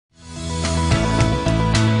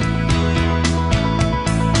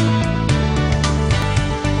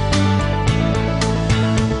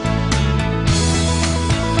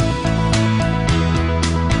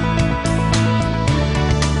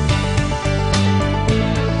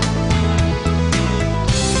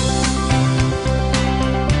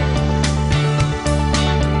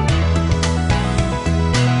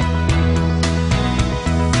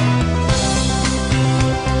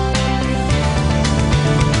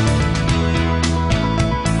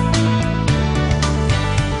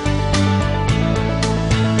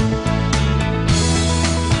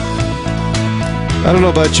I don't know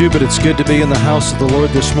about you, but it's good to be in the house of the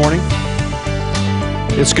Lord this morning.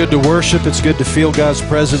 It's good to worship. It's good to feel God's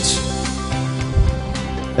presence.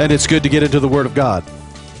 And it's good to get into the Word of God.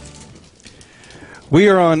 We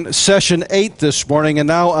are on session 8 this morning, and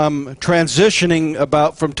now I'm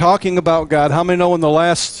transitioning from talking about God. How many know in the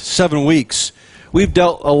last 7 weeks, we've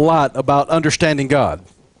dealt a lot about understanding God.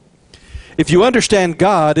 If you understand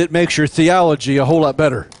God, it makes your theology a whole lot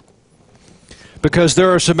better. Because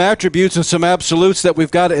there are some attributes and some absolutes that we've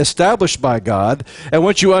got to establish by God. And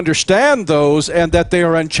once you understand those and that they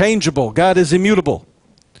are unchangeable, God is immutable,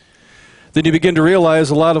 then you begin to realize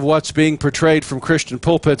a lot of what's being portrayed from Christian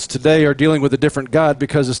pulpits today are dealing with a different God,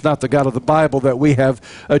 because it's not the God of the Bible, that we have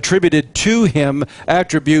attributed to Him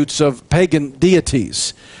attributes of pagan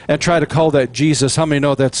deities and try to call that Jesus. How many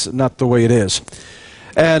know that's not the way it is?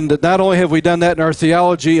 And not only have we done that in our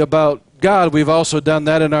theology about God, we've also done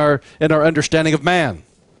that in our understanding of man.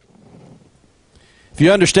 If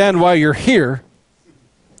you understand why you're here,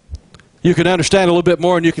 you can understand a little bit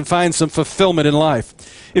more and you can find some fulfillment in life.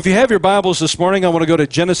 If you have your Bibles this morning, I want to go to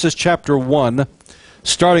Genesis chapter 1,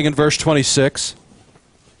 starting in verse 26.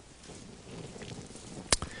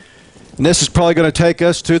 And this is probably going to take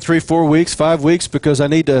us 2, 3, 4 weeks, 5 weeks, because I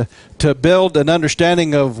need to build an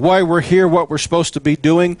understanding of why we're here, what we're supposed to be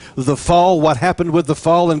doing, the fall, what happened with the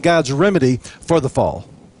fall, and God's remedy for the fall.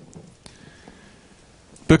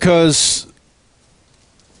 Because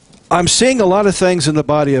I'm seeing a lot of things in the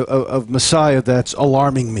body of Messiah that's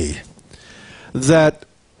alarming me. That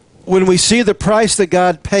when we see the price that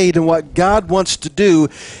God paid and what God wants to do,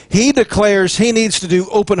 He declares He needs to do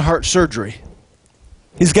open heart surgery.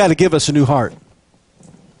 He's got to give us a new heart.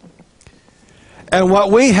 And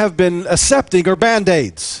what we have been accepting are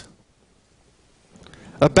Band-Aids.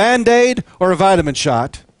 A Band-Aid or a vitamin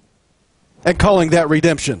shot, and calling that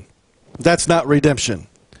redemption. That's not redemption.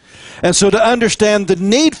 And so to understand the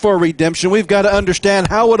need for redemption, we've got to understand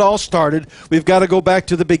how it all started. We've got to go back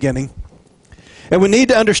to the beginning. And we need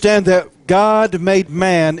to understand that God made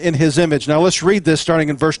man in His image. Now let's read this starting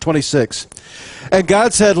in verse 26. And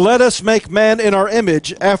God said, "Let us make man in our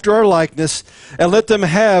image, after our likeness, and let them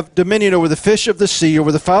have dominion over the fish of the sea,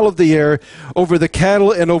 over the fowl of the air, over the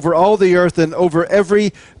cattle, and over all the earth, and over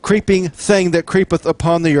every creeping thing that creepeth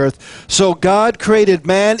upon the earth." So God created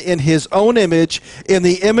man in His own image. In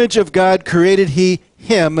the image of God created He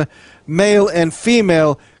him. Male and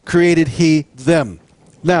female created He them.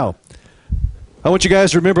 Now, I want you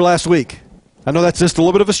guys to remember last week. I know that's just a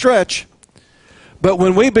little bit of a stretch. But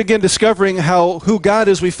when we begin discovering who God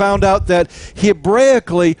is, we found out that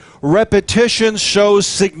Hebraically, repetition shows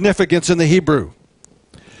significance in the Hebrew.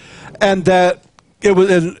 And that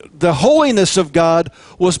the holiness of God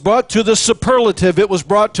was brought to the superlative. It was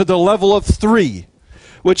brought to the level of 3,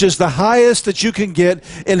 which is the highest that you can get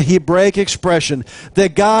in Hebraic expression.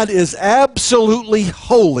 That God is absolutely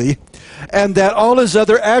holy, and that all His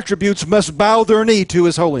other attributes must bow their knee to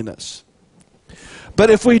His holiness. But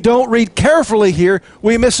if we don't read carefully here,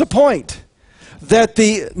 we miss a point. That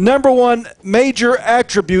the number one major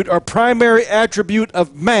attribute or primary attribute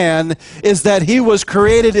of man is that he was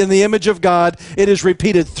created in the image of God. It is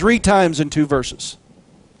repeated 3 times in 2 verses.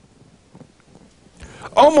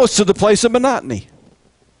 Almost to the place of monotony.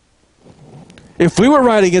 If we were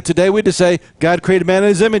writing it today, we'd just say, God created man in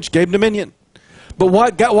His image, gave him dominion. But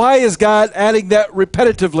why is God adding that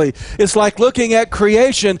repetitively? It's like looking at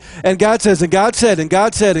creation, and God says, and God said, and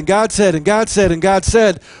God said, and God said, and God said, and God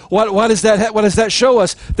said. What does that show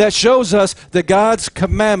us? That shows us that God's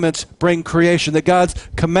commandments bring creation, that God's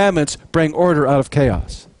commandments bring order out of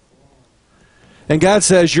chaos. And God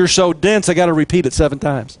says, you're so dense, I got to repeat it 7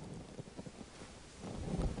 times.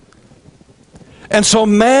 And so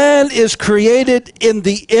man is created in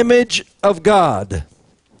the image of God.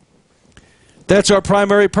 That's our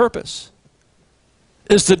primary purpose,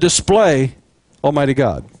 is to display Almighty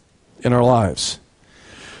God in our lives.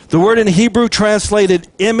 The word in Hebrew translated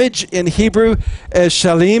image in Hebrew as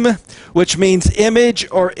shalim, which means image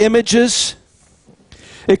or images.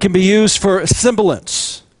 It can be used for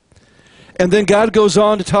semblance. And then God goes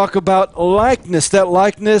on to talk about likeness. That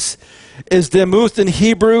likeness is demuth in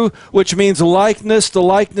Hebrew, which means likeness, the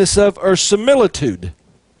likeness of, or similitude.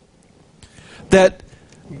 That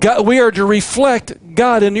God, we are to reflect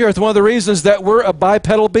God in the earth. One of the reasons that we're a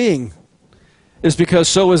bipedal being is because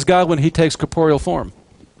so is God when He takes corporeal form.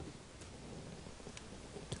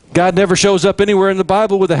 God never shows up anywhere in the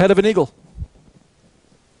Bible with the head of an eagle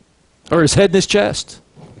or His head in His chest.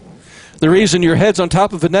 The reason your head's on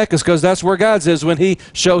top of the neck is because that's where God's is when He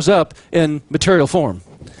shows up in material form.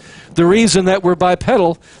 The reason that we're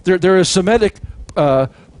bipedal, there is Semitic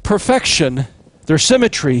perfection, there's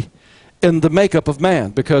symmetry in the makeup of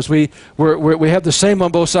man, because we have the same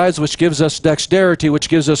on both sides, which gives us dexterity, which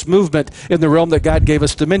gives us movement in the realm that God gave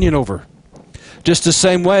us dominion over. Just the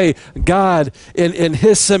same way, God, in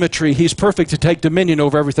His symmetry, He's perfect to take dominion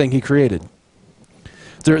over everything He created.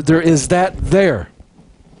 There is that there.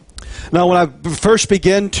 Now, when I first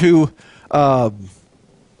began to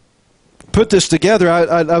put this together,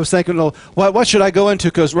 I was thinking, well, what should I go into?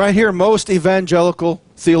 Because right here, most evangelical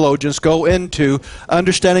theologians go into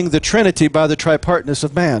understanding the Trinity by the tripartness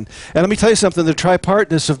of man. And let me tell you something, the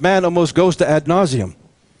tripartness of man almost goes to ad nauseum,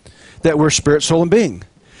 that we're spirit, soul, and being.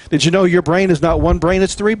 Did you know your brain is not one brain,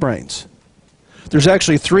 it's three brains? There's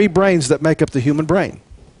actually three brains that make up the human brain.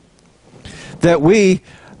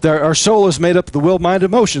 Our soul is made up of the will, mind,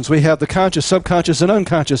 emotions. We have the conscious, subconscious, and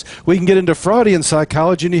unconscious. We can get into Freudian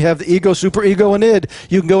psychology, and you have the ego, superego, and id.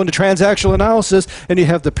 You can go into transactional analysis, and you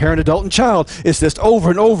have the parent, adult, and child. It's just over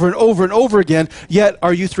and over and over and over again. Yet,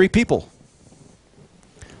 are you three people?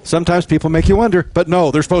 Sometimes people make you wonder, but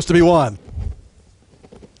no, they're supposed to be one.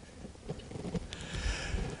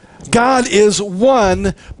 God is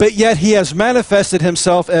one, but yet He has manifested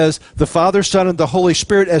Himself as the Father, Son, and the Holy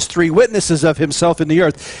Spirit as three witnesses of Himself in the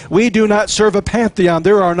earth. We do not serve a pantheon.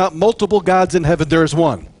 There are not multiple gods in heaven. There is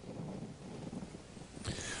one.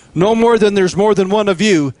 No more than there's more than one of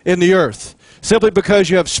you in the earth. Simply because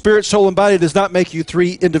you have spirit, soul, and body does not make you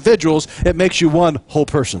three individuals. It makes you one whole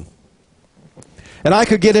person. And I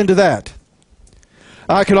could get into that.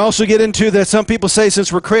 I can also get into that some people say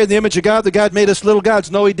since we're created in the image of God, that God made us little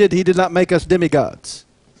gods. No, He did. He did not make us demigods.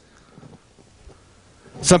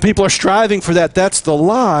 Some people are striving for that. That's the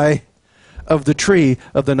lie of the tree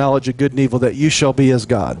of the knowledge of good and evil, that you shall be as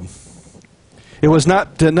God. It was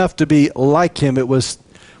not enough to be like Him. It was,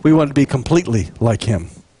 we wanted to be completely like Him.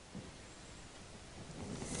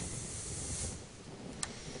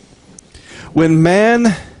 When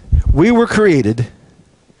we were created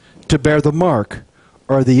to bear the mark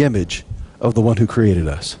or the image of the one who created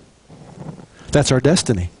us. That's our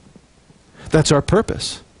destiny. That's our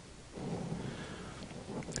purpose.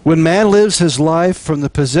 When man lives his life from the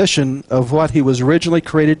position of what he was originally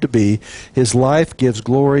created to be, his life gives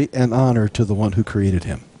glory and honor to the one who created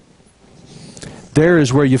him. There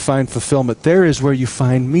is where you find fulfillment. There is where you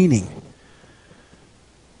find meaning.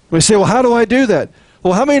 We say, well, how do I do that?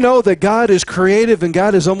 Well, how many know that God is creative and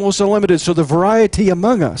God is almost unlimited? So the variety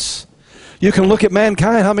among us. You can look at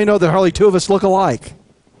mankind. How many know that hardly two of us look alike?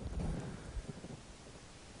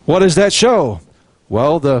 What does that show?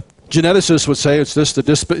 Well, the geneticists would say it's just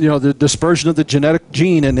the dispersion of the genetic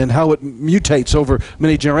gene and how it mutates over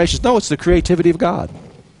many generations. No, it's the creativity of God.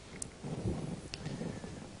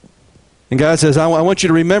 And God says, I want you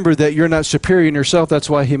to remember that you're not superior in yourself. That's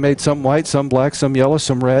why He made some white, some black, some yellow,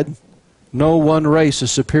 some red. No one race is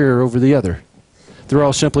superior over the other. They're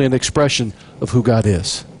all simply an expression of who God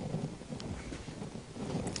is.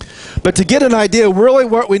 But to get an idea really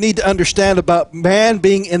what we need to understand about man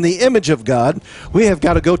being in the image of God, we have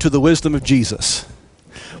got to go to the wisdom of Jesus.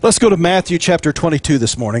 Let's go to Matthew chapter 22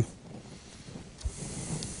 this morning.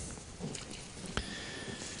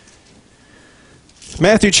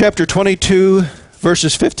 Matthew chapter 22,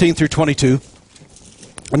 verses 15 through 22.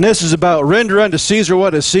 And this is about render unto Caesar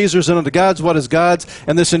what is Caesar's and unto God's what is God's.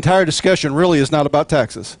 And this entire discussion really is not about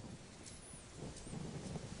taxes.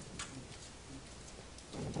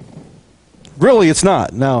 Really, it's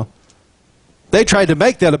not. Now, they tried to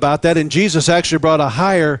make that about that, and Jesus actually brought a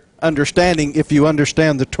higher understanding if you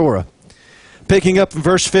understand the Torah. Picking up in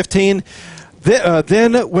verse 15,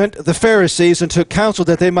 then went the Pharisees and took counsel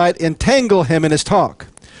that they might entangle him in his talk.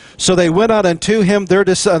 So they went out unto him,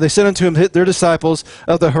 they sent unto him their disciples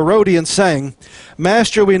of the Herodians, saying,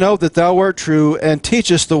 Master, we know that thou art true, and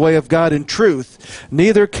teachest the way of God in truth.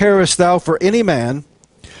 Neither carest thou for any man,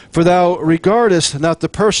 for thou regardest not the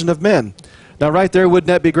person of men. Now right there, wouldn't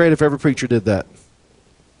that be great if every preacher did that?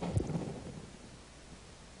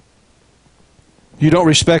 You don't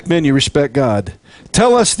respect men, you respect God.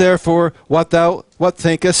 Tell us therefore what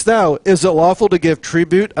thinkest thou? Is it lawful to give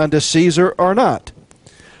tribute unto Caesar or not?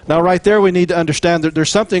 Now right there we need to understand that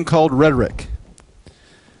there's something called rhetoric.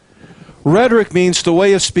 Rhetoric means the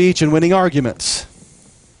way of speech and winning arguments.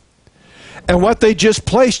 And what they just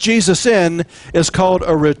placed Jesus in is called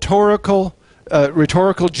a rhetorical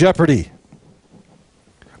jeopardy.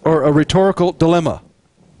 Or a rhetorical dilemma.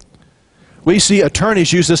 We see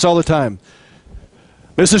attorneys use this all the time.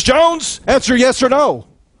 Mrs. Jones, answer yes or no.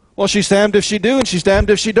 Well, she's damned if she do and she's damned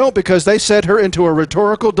if she don't, because they set her into a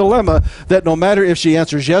rhetorical dilemma that no matter if she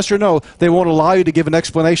answers yes or no, they won't allow you to give an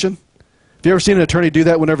explanation. Have you ever seen an attorney do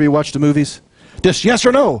that whenever you watch the movies? Just yes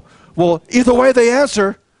or no. Well, either way they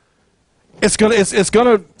answer, it's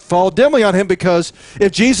gonna fall dimly on him, because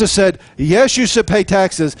if Jesus said, yes, you should pay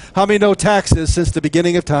taxes, how many know taxes since the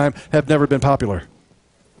beginning of time have never been popular?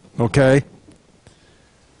 Okay?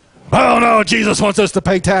 Oh no, Jesus wants us to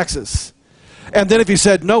pay taxes. And then if he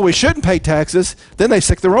said, no, we shouldn't pay taxes, then they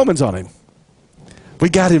sick the Romans on him. We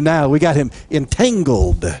got him now. We got him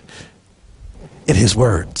entangled in his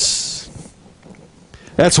words.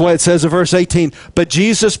 That's why it says in verse 18, but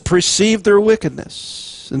Jesus perceived their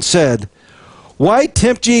wickedness and said, why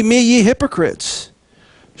tempt ye me, ye hypocrites?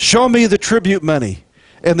 Show me the tribute money.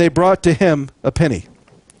 And they brought to him a penny.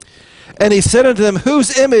 And he said unto them,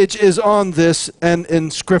 whose image is on this an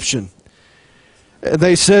inscription? And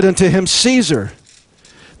they said unto him, Caesar.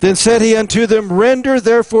 Then said he unto them, render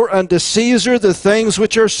therefore unto Caesar the things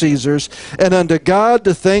which are Caesar's, and unto God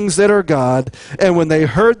the things that are God. And when they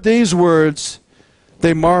heard these words,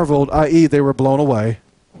 they marveled, i.e., they were blown away.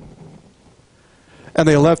 And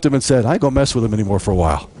they left him and said, I ain't going to mess with him anymore for a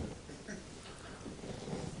while.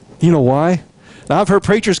 You know why? Now, I've heard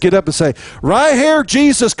preachers get up and say, right here,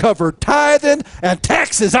 Jesus covered tithing and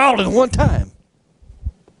taxes all in one time.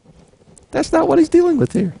 That's not what he's dealing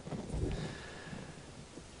with here.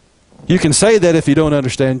 You can say that if you don't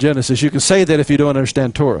understand Genesis. You can say that if you don't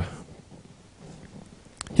understand Torah.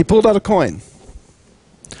 He pulled out a coin.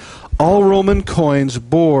 All Roman coins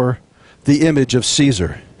bore the image of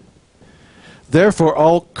Caesar. Therefore,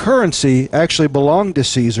 all currency actually belonged to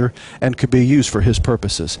Caesar and could be used for his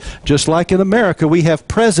purposes. Just like in America, we have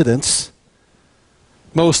presidents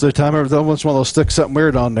most of the time. Every once in a while they'll stick something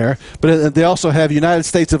weird on there. But they also have United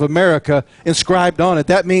States of America inscribed on it.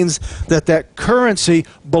 That means that that currency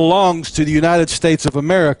belongs to the United States of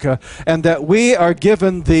America, and that we are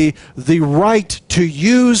given the right to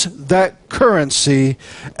use that currency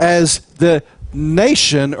as the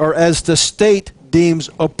nation or as the state deems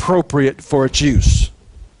appropriate for its use.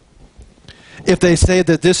 If they say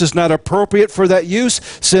that this is not appropriate for that use,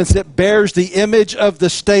 since it bears the image of the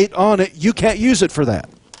state on it, you can't use it for that.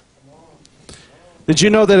 Did you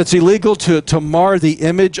know that it's illegal to mar the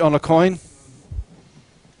image on a coin?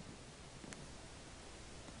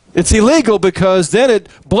 It's illegal because then it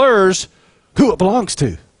blurs who it belongs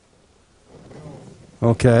to.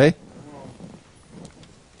 Okay.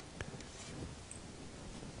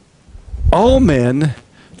 All men,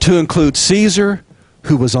 to include Caesar,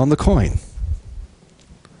 who was on the coin,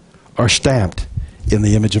 are stamped in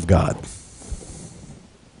the image of God.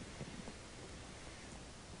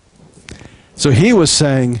 So he was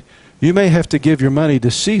saying, you may have to give your money to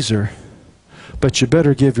Caesar, but you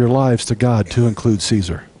better give your lives to God, to include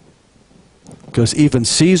Caesar. Because even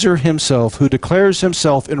Caesar himself, who declares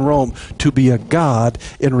himself in Rome to be a god,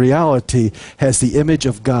 in reality has the image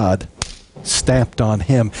of God stamped on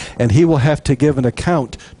him, and he will have to give an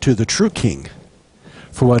account to the true king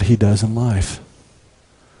for what he does in life.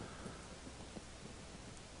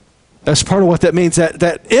 That's part of what that means.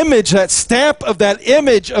 That image, that stamp of that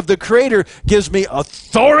image of the Creator gives me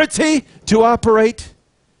authority to operate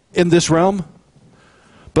in this realm,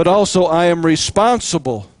 but also I am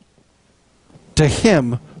responsible to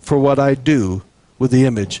him for what I do with the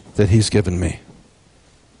image that he's given me.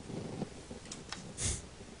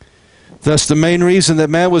 Thus, the main reason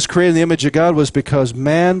that man was created in the image of God was because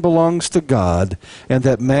man belongs to God, and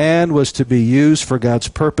that man was to be used for God's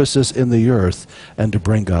purposes in the earth and to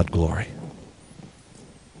bring God glory.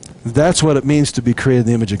 That's what it means to be created in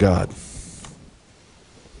the image of God.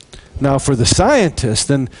 Now, for the scientist,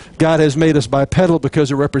 then God has made us bipedal because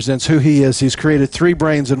it represents who he is. He's created three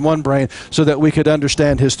brains in one brain so that we could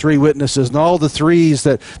understand his three witnesses and all the threes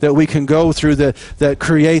that we can go through that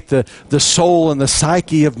create the soul and the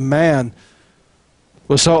psyche of man.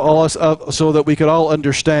 So that we could all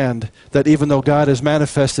understand that even though God has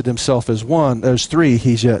manifested himself as one, as three,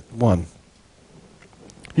 he's yet one.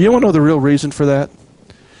 You want to know the real reason for that?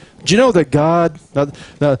 Do you know that God,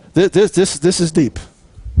 now this is deep.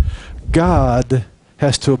 God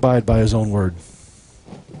has to abide by his own word.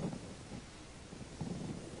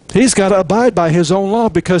 He's got to abide by his own law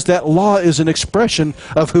because that law is an expression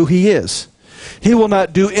of who he is. He will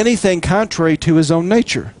not do anything contrary to his own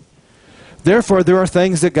nature. Therefore, there are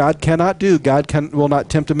things that God cannot do. God will not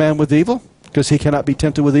tempt a man with evil because he cannot be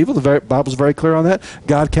tempted with evil. The Bible's very clear on that.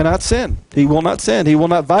 God cannot sin. He will not sin. He will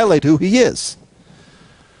not violate who he is.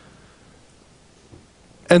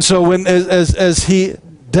 And so as he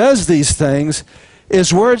does these things,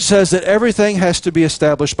 his word says that everything has to be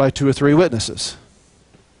established by 2 or 3 witnesses.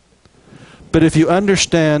 But if you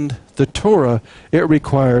understand the Torah, it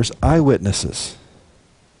requires eyewitnesses.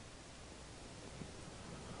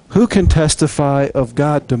 Who can testify of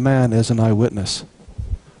God to man as an eyewitness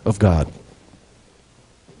of God?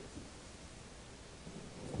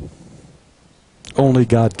 only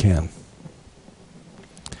God can.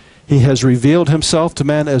 He has revealed himself to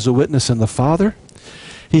man as a witness in the Father.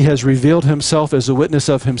 He has revealed himself as a witness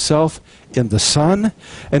of himself in the Son.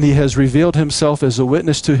 And he has revealed himself as a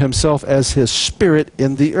witness to himself as his Spirit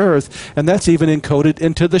in the earth. And that's even encoded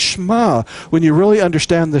into the Shema. When you really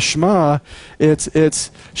understand the Shema, it's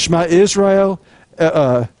Shema Israel,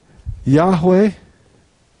 Yahweh,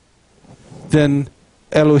 then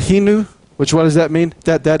Elohinu, which what does that mean?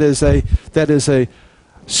 That is a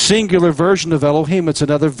singular version of Elohim. It's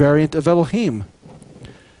another variant of Elohim.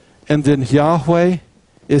 And then Yahweh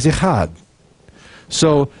is Echad.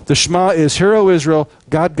 So the Shema is, Hear, O Israel,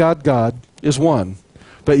 God, God, God is one.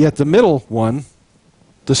 But yet the middle one,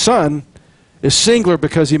 the Son, is singular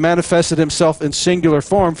because he manifested himself in singular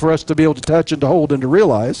form for us to be able to touch and to hold and to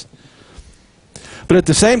realize. But at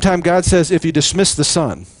the same time, God says, if you dismiss the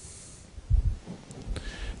Son,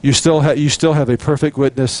 you still have a perfect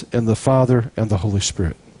witness in the Father and the Holy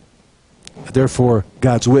Spirit. Therefore,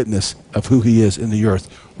 God's witness of who he is in the earth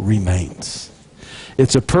remains.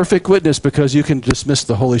 It's a perfect witness because you can dismiss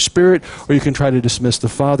the Holy Spirit or you can try to dismiss the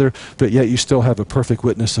Father, but yet you still have a perfect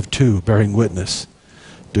witness of two bearing witness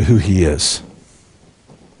to who he is.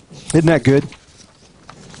 Isn't that good?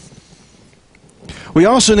 We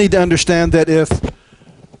also need to understand that if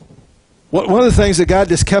one of the things that God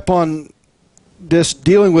just kept on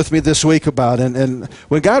dealing with me this week about, and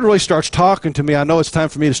when God really starts talking to me, I know it's time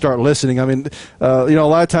for me to start listening. I mean, a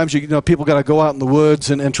lot of times people got to go out in the woods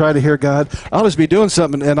and try to hear God. I'll just be doing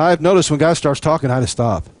something, and I've noticed when God starts talking, I just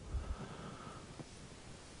stop.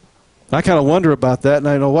 I kind of wonder about that, and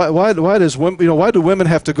I know why do women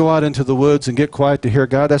have to go out into the woods and get quiet to hear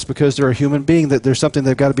God? That's because they're a human being. That there's something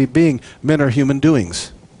they've got to be being. Men are human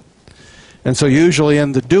doings, and so usually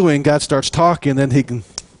in the doing, God starts talking, then he can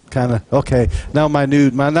kind of, okay, now my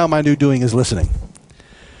new doing is listening.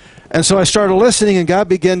 And so I started listening, and God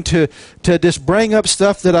began to just bring up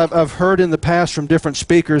stuff that I've heard in the past from different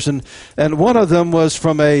speakers, and one of them was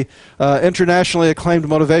from a internationally acclaimed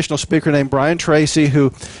motivational speaker named Brian Tracy,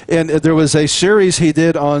 and there was a series he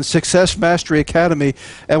did on Success Mastery Academy,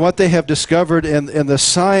 and what they have discovered in the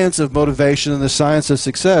science of motivation and the science of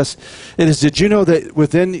success, it is, did you know that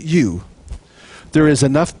within you there is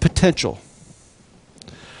enough potential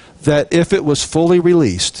that if it was fully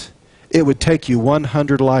released, it would take you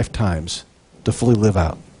 100 lifetimes to fully live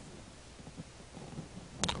out.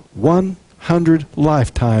 100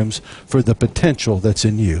 lifetimes for the potential that's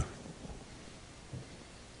in you.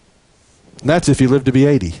 And that's if you live to be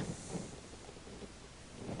 80.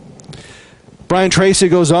 Brian Tracy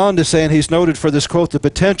goes on to say, and he's noted for this quote, the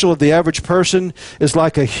potential of the average person is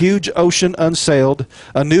like a huge ocean unsailed,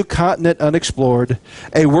 a new continent unexplored,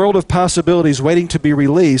 a world of possibilities waiting to be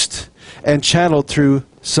released and channeled through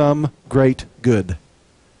some great good.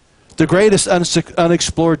 The greatest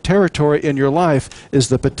unexplored territory in your life is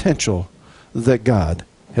the potential that God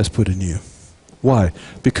has put in you. Why?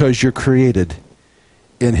 Because you're created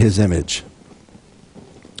in his image.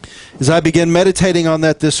 As I began meditating on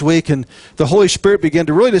that this week, and the Holy Spirit began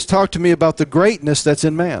to really just talk to me about the greatness that's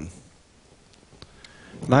in man.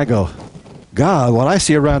 And I go, God, what I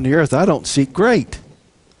see around the earth, I don't see great.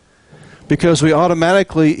 Because we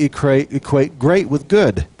automatically equate great with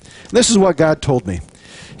good. And this is what God told me.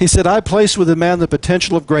 He said, I place within man the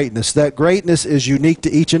potential of greatness. That greatness is unique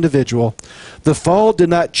to each individual. The fall did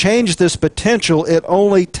not change this potential. It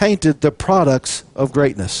only tainted the products of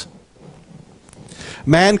greatness.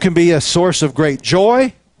 Man can be a source of great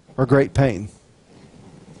joy or great pain.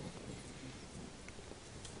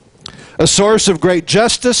 A source of great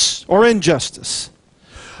justice or injustice.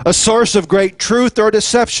 A source of great truth or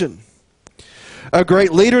deception. A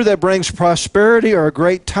great leader that brings prosperity or a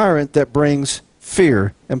great tyrant that brings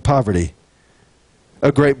fear and poverty.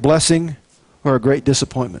 A great blessing or a great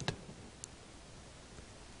disappointment.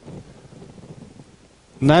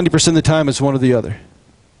 90% of the time it's one or the other.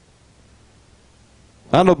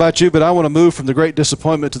 I don't know about you, but I want to move from the great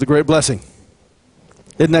disappointment to the great blessing.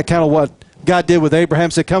 Isn't that kind of what God did with Abraham?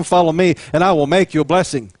 He said, come follow me and I will make you a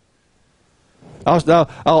blessing.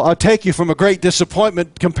 I'll take you from a great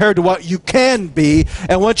disappointment compared to what you can be.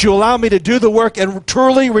 And once you allow me to do the work and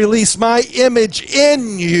truly release my image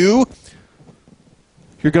in you,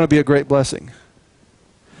 you're going to be a great blessing.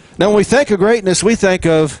 Now when we think of greatness, we think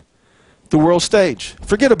of the world stage.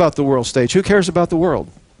 Forget about the world stage. Who cares about the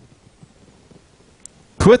world?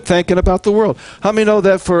 Quit thinking about the world. How many know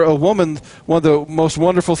that for a woman, one of the most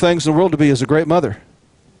wonderful things in the world to be is a great mother?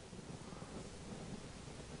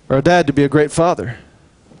 Or a dad to be a great father?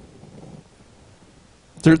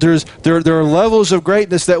 There are levels of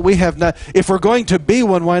greatness that we have not. If we're going to be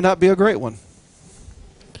one, why not be a great one?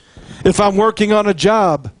 If I'm working on a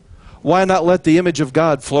job, why not let the image of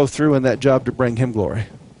God flow through in that job to bring Him glory?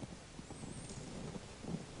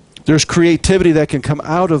 There's creativity that can come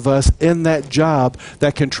out of us in that job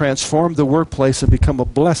that can transform the workplace and become a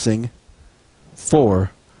blessing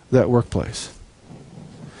for that workplace.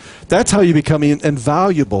 That's how you become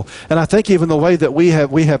invaluable. And I think even the way that we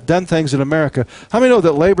have done things in America, how many know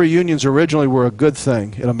that labor unions originally were a good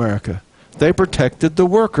thing in America? They protected the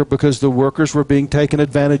worker because the workers were being taken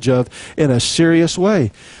advantage of in a serious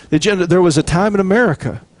way. There was a time in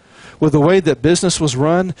America with the way that business was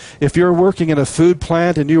run, if you were working in a food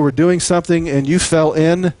plant and you were doing something and you fell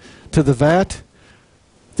in to the vat,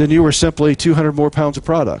 then you were simply 200 more pounds of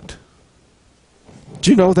product. Do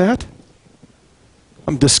you know that?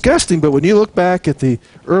 I'm disgusting, but when you look back at the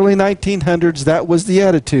early 1900s, that was the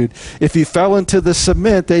attitude. If you fell into the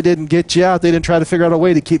cement, they didn't get you out. They didn't try to figure out a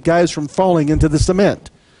way to keep guys from falling into the cement.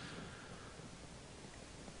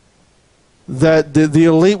 That the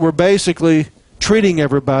elite were basically treating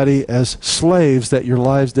everybody as slaves, that your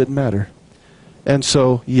lives didn't matter. And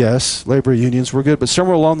so, yes, labor unions were good, but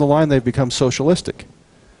somewhere along the line they've become socialistic.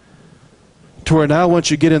 To where now once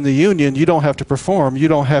you get in the union, you don't have to perform. You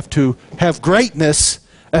don't have to have greatness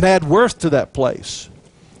and add worth to that place.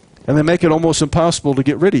 And they make it almost impossible to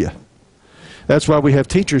get rid of you. That's why we have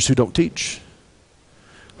teachers who don't teach.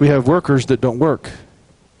 We have workers that don't work.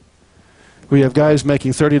 We have guys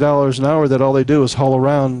making $30 an hour that all they do is haul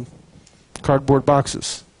around cardboard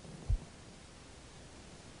boxes.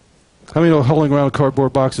 How many know hauling around a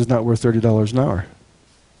cardboard box is not worth $30 an hour?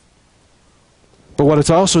 But what it's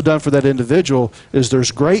also done for that individual is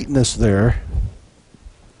there's greatness there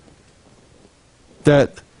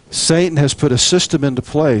that Satan has put a system into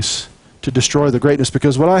place to destroy the greatness.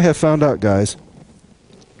 Because what I have found out, guys,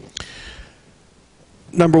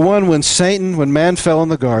 number one, when man fell in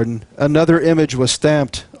the garden, another image was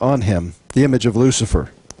stamped on him, the image of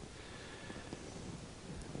Lucifer.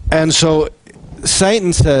 And so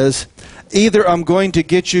Satan says, either I'm going to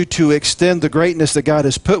get you to extend the greatness that God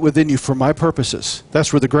has put within you for my purposes.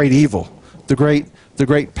 That's where the great evil, the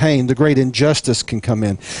great pain, the great injustice can come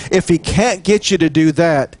in. If he can't get you to do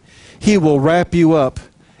that, he will wrap you up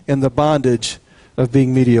in the bondage of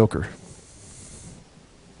being mediocre.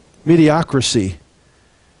 Mediocrity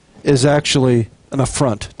is actually an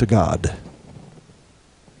affront to God.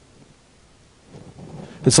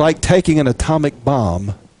 It's like taking an atomic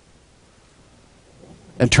bomb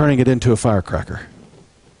and turning it into a firecracker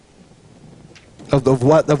of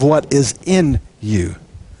what is in you.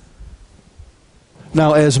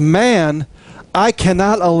 Now, as man, I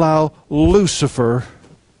cannot allow Lucifer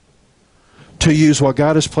to use what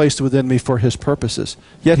God has placed within me for his purposes.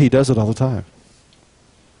 Yet he does it all the time.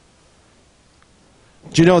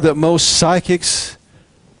 Do you know that most psychics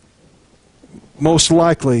most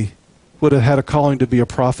likely would have had a calling to be a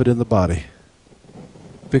prophet in the body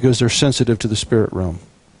because they're sensitive to the spirit realm?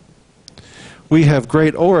 We have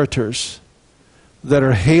great orators that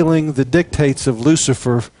are hailing the dictates of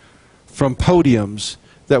Lucifer from podiums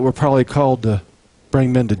that were probably called to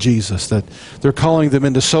bring men to Jesus. That they're calling them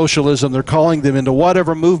into socialism, they're calling them into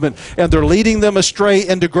whatever movement, and they're leading them astray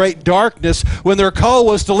into great darkness when their call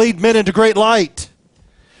was to lead men into great light.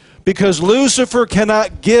 Because Lucifer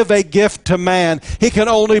cannot give a gift to man. He can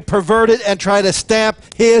only pervert it and try to stamp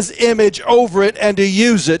his image over it and to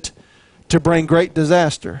use it to bring great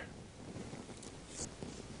disaster.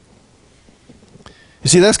 You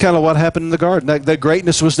see, that's kind of what happened in the garden. That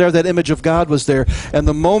greatness was there, that image of God was there. And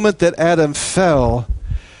the moment that Adam fell,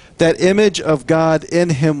 that image of God in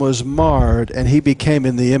him was marred, and he became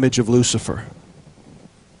in the image of Lucifer.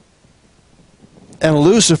 And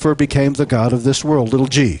Lucifer became the god of this world, little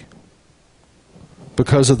g,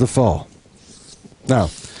 because of the fall. Now,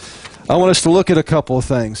 I want us to look at a couple of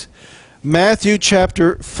things. Matthew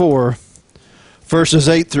chapter 4, verses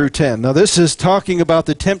 8 through 10. Now, this is talking about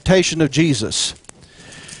the temptation of Jesus.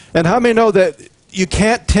 And how many know that you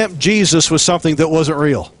can't tempt Jesus with something that wasn't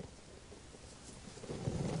real?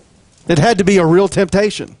 It had to be a real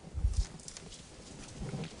temptation.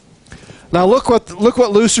 Now look what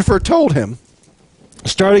Lucifer told him,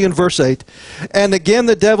 starting in verse 8. And again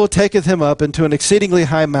the devil taketh him up into an exceedingly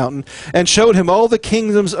high mountain, and showed him all the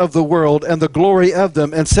kingdoms of the world and the glory of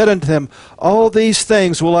them, and said unto him, all these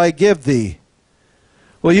things will I give thee.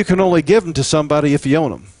 Well, you can only give them to somebody if you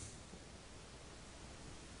own them.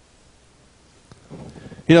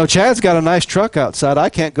 You know, Chad's got a nice truck outside. I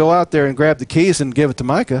can't go out there and grab the keys and give it to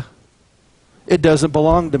Micah. It doesn't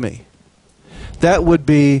belong to me. That would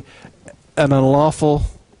be an unlawful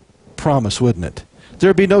promise, wouldn't it?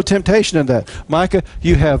 There'd be no temptation in that. Micah,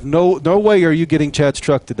 you have no way are you getting Chad's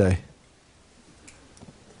truck today.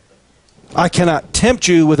 I cannot tempt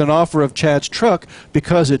you with an offer of Chad's truck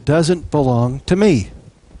because it doesn't belong to me.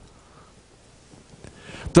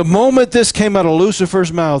 The moment this came out of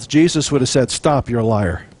Lucifer's mouth, Jesus would have said, "Stop, you're a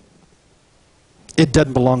liar. It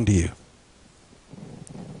doesn't belong to you."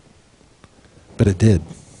 But it did.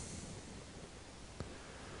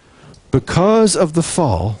 Because of the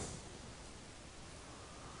fall,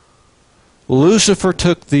 Lucifer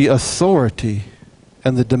took the authority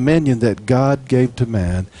and the dominion that God gave to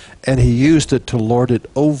man, and he used it to lord it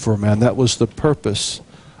over man. That was the purpose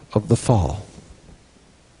of the fall.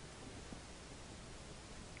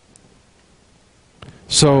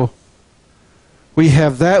 So we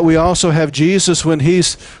have that. We also have Jesus when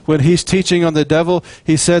he's teaching on the devil.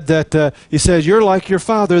 He said that he said, "You're like your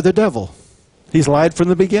father, the devil." He's lied from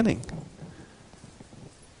the beginning.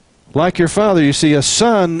 Like your father, you see, a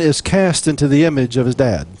son is cast into the image of his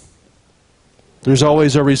dad. There's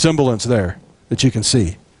always a resemblance there that you can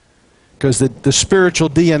see, because the spiritual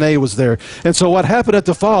DNA was there. And so what happened at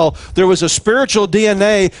the fall, there was a spiritual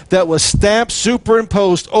DNA that was stamped,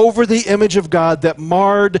 superimposed over the image of God that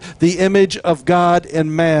marred the image of God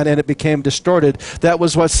in man, and it became distorted. That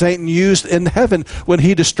was what Satan used in heaven when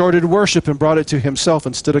he distorted worship and brought it to himself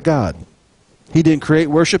instead of God. He didn't create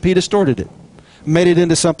worship, he distorted it, made it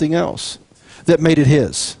into something else that made it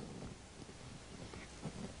his.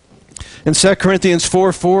 In 2 Corinthians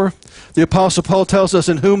 4:4, the Apostle Paul tells us,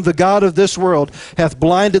 "In whom the God of this world hath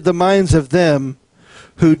blinded the minds of them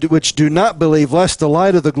which do not believe, lest the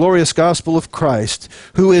light of the glorious gospel of Christ,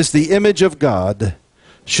 who is the image of God,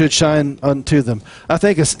 should shine unto them." I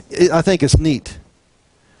think it's neat.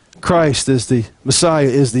 Christ is the Messiah,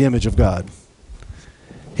 is the image of God.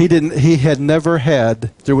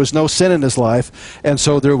 There was no sin in his life, and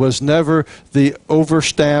so there was never the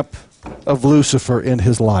overstamp of Lucifer in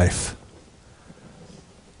his life.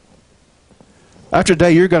 After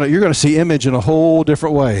today, you're going to see image in a whole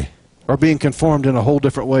different way, or being conformed in a whole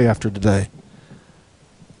different way after today.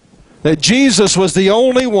 That Jesus was the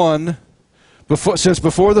only one, since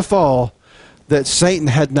before the fall, that Satan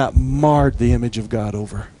had not marred the image of God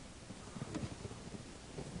over.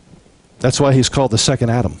 That's why he's called the second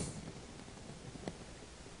Adam.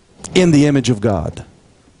 In the image of God.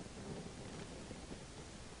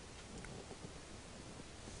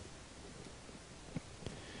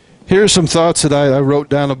 Here are some thoughts that I wrote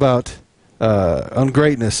down about on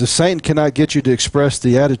greatness. If Satan cannot get you to express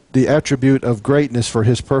the attribute of greatness for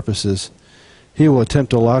his purposes, he will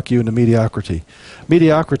attempt to lock you into mediocrity.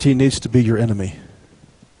 Mediocrity needs to be your enemy.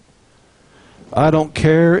 I don't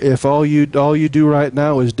care if all you do right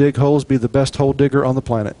now is dig holes, be the best hole digger on the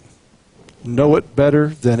planet. Know it better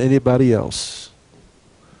than anybody else.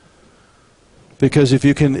 Because if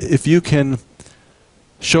you can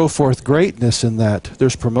show forth greatness in that,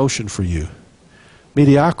 there's promotion for you.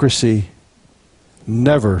 Mediocrity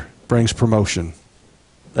never brings promotion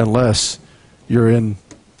unless you're in,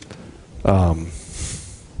 what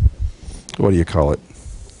do you call it?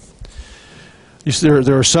 You see,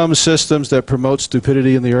 there are some systems that promote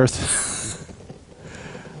stupidity in the earth.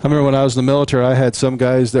 I remember when I was in the military, I had some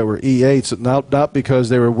guys that were E8s, not because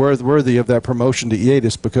they were worthy of that promotion to E8,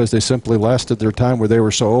 it's because they simply lasted their time where they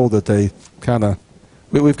were so old that they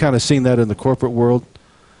we've kind of seen that in the corporate world,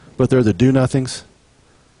 but they're the do-nothings.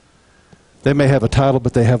 They may have a title,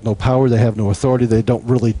 but they have no power, they have no authority, they don't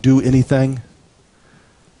really do anything.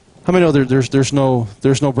 How many know there's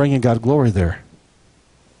no bringing God glory there?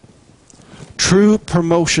 True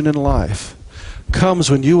promotion in life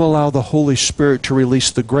comes when you allow the Holy Spirit to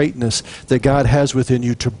release the greatness that God has within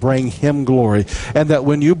you to bring Him glory. And that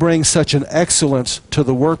when you bring such an excellence to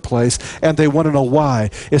the workplace, and they want to know why,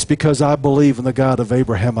 it's because I believe in the God of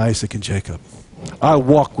Abraham, Isaac, and Jacob. I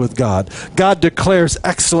walk with God. God declares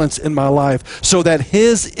excellence in my life so that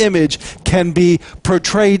His image can be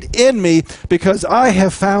portrayed in me, because I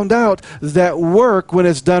have found out that work, when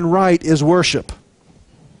it's done right, is worship.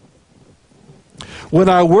 When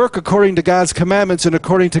I work according to God's commandments and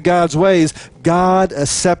according to God's ways, God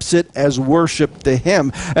accepts it as worship to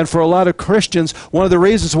Him. And for a lot of Christians, one of the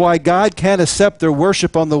reasons why God can't accept their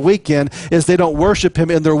worship on the weekend is they don't worship Him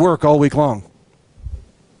in their work all week long.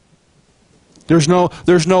 There's no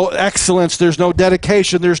excellence, there's no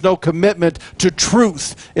dedication, there's no commitment to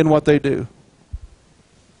truth in what they do.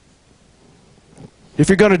 If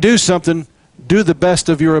you're going to do something, do the best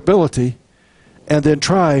of your ability, and then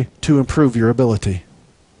try to improve your ability.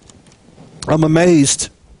 I'm amazed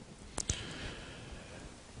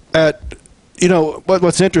at,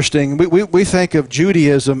 what's interesting. We think of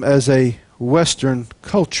Judaism as a Western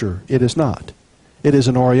culture. It is not. It is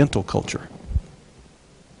an Oriental culture.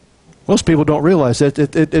 Most people don't realize that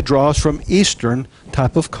it draws from Eastern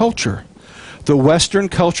type of culture. The Western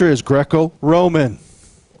culture is Greco-Roman.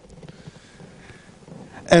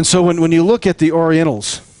 And so when you look at the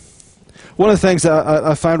Orientals, one of the things that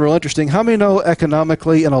I find real interesting, how many know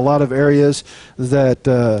economically in a lot of areas that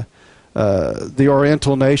the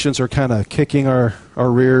Oriental nations are kind of kicking our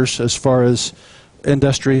rears as far as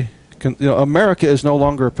industry? America is no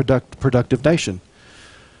longer a productive nation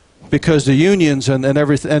because the unions and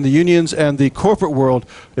everything, and the unions and the corporate world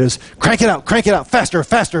is crank it out, faster,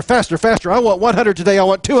 faster, faster, faster. I want 100 today, I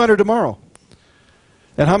want 200 tomorrow.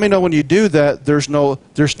 And how many know when you do that, there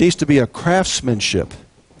needs to be a craftsmanship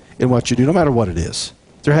in what you do, no matter what it is.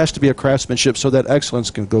 There has to be a craftsmanship so that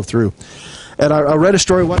excellence can go through. And I read a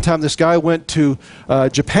story one time. This guy went to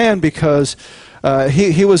Japan because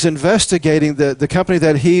he was investigating the company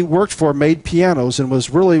that he worked for made pianos and was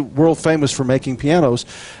really world famous for making pianos.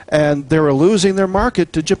 And they were losing their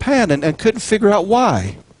market to Japan and couldn't figure out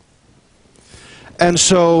why. And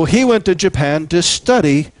so he went to Japan to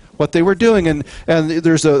study what they were doing, and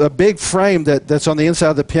there's a big frame that's on the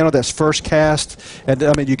inside of the piano that's first cast, and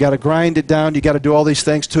I mean you got to grind it down, you got to do all these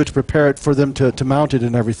things to it to prepare it for them to mount it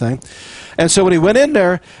and everything. And so when he went in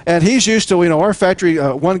there, and he's used to, our factory,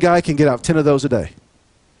 one guy can get out 10 of those a day.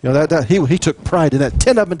 He took pride in that,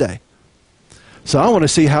 10 of them a day. So I want to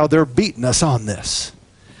see how they're beating us on this.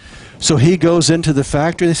 So he goes into the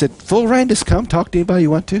factory. They said, "Full rain, just come talk to anybody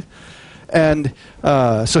you want to." And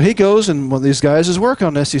so he goes, and one of these guys is working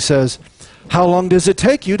on this. He says, "How long does it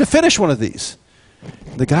take you to finish one of these?"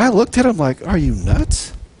 The guy looked at him like, "Are you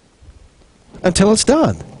nuts?" Until it's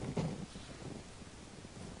done.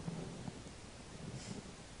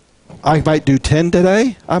 I might do 10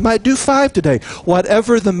 today. I might do 5 today.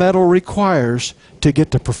 Whatever the metal requires to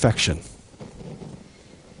get to perfection.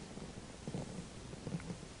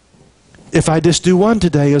 If I just do 1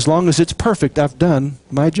 today, as long as it's perfect, I've done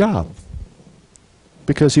my job.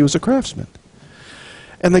 Because he was a craftsman.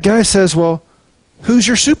 And the guy says, "Well, who's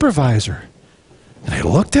your supervisor?" And I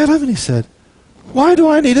looked at him and he said, "Why do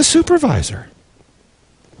I need a supervisor?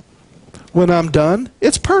 When I'm done,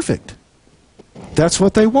 it's perfect." That's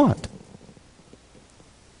what they want.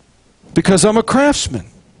 Because I'm a craftsman.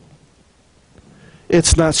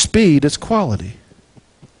 It's not speed, it's quality.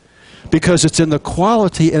 Because it's in the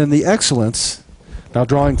quality and in the excellence, now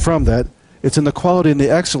drawing from that, it's in the quality and the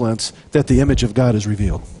excellence that the image of God is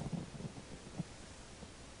revealed.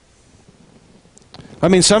 I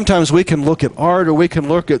mean, sometimes we can look at art or we can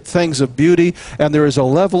look at things of beauty, and there is a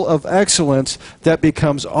level of excellence that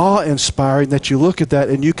becomes awe-inspiring that you look at that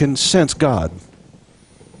and you can sense God.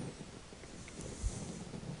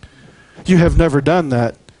 You have never done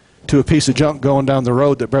that to a piece of junk going down the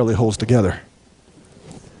road that barely holds together.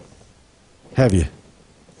 Have you?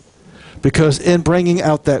 Because in bringing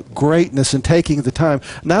out that greatness and taking the time,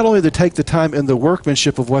 not only to take the time in the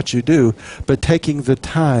workmanship of what you do, but taking the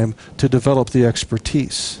time to develop the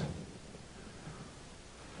expertise.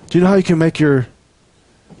 Do you know how you can make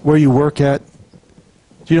where you work at?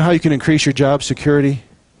 Do you know how you can increase your job security?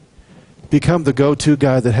 Become the go-to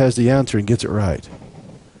guy that has the answer and gets it right.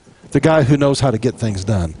 The guy who knows how to get things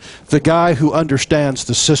done. The guy who understands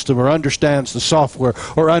the system or understands the software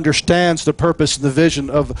or understands the purpose and the vision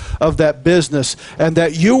of that business, and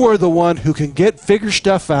that you are the one who can figure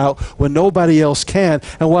stuff out when nobody else can.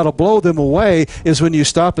 And what'll blow them away is when you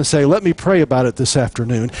stop and say, "Let me pray about it this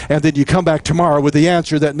afternoon," and then you come back tomorrow with the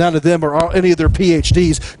answer that none of them or any of their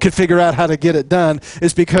PhDs could figure out how to get it done,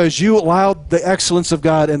 is because you allowed the excellence of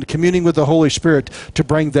God and communing with the Holy Spirit to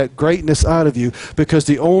bring that greatness out of you. Because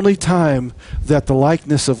the only time that the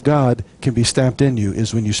likeness of God can be stamped in you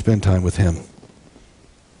is when you spend time with Him.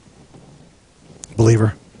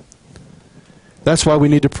 Believer. That's why we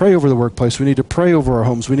need to pray over the workplace. We need to pray over our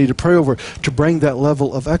homes. We need to pray over to bring that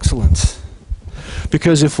level of excellence.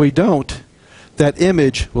 Because if we don't, that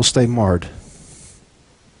image will stay marred.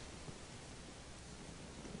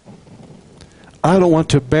 I don't want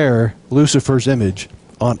to bear Lucifer's image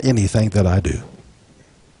on anything that I do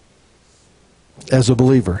as a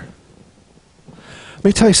believer. Let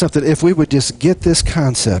me tell you something. If we would just get this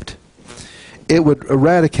concept, it would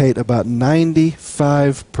eradicate about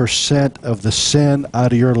 95% of the sin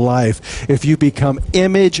out of your life if you become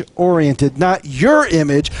image-oriented. Not your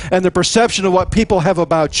image and the perception of what people have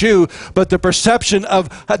about you, but the perception of,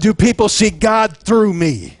 do people see God through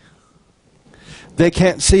me? They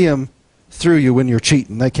can't see Him through you when you're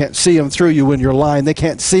cheating. They can't see Him through you when you're lying. They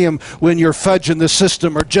can't see Him when you're fudging the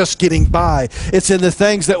system or just getting by. It's in the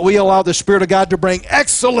things that we allow the Spirit of God to bring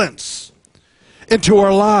excellence into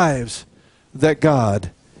our lives that God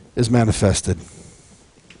is manifested.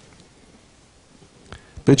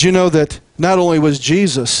 But you know that not only was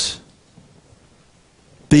Jesus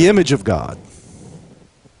the image of God,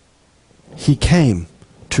 He came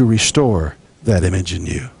to restore that image in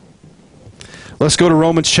you. Let's go to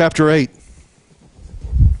Romans chapter 8.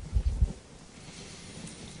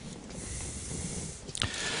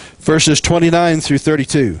 Verses 29 through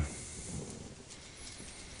 32.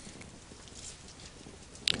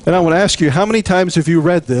 And I want to ask you, how many times have you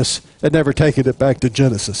read this and never taken it back to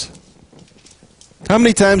Genesis? How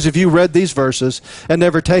many times have you read these verses and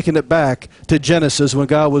never taken it back to Genesis when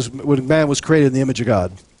man was created in the image of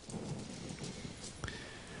God?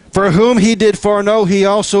 For whom he did foreknow, he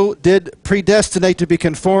also did predestinate to be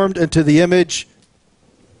conformed into the image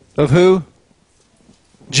of who?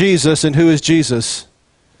 Jesus. And who is Jesus?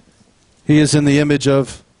 He is in the image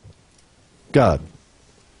of God.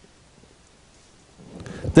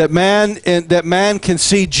 That man can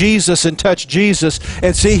see Jesus and touch Jesus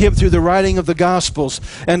and see him through the writing of the Gospels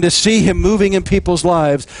and to see him moving in people's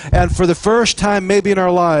lives. And for the first time maybe in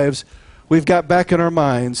our lives, we've got back in our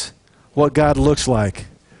minds what God looks like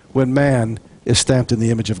when man is stamped in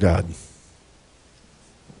the image of God.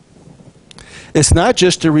 It's not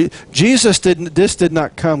just to this did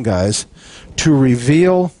not come, guys, to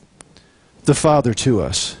reveal the Father to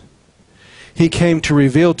us. He came to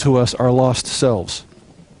reveal to us our lost selves.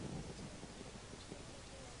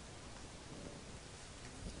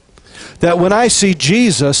 That when I see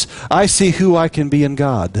Jesus, I see who I can be in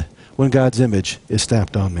God when God's image is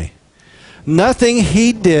stamped on me. Nothing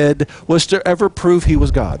he did was to ever prove he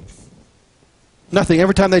was God. Nothing.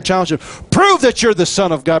 Every time they challenged him, prove that you're the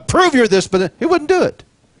Son of God, prove you're this, but he wouldn't do it.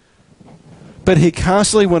 But he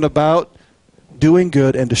constantly went about doing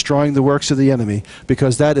good and destroying the works of the enemy,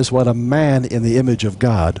 because that is what a man in the image of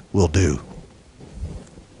God will do.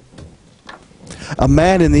 A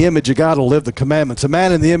man in the image of God will live the commandments. A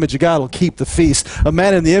man in the image of God will keep the feast. A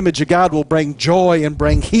man in the image of God will bring joy and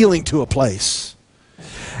bring healing to a place.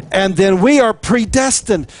 And then we are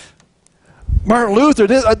predestined. Martin Luther,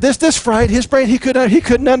 this fried his brain. He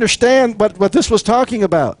couldn't understand what this was talking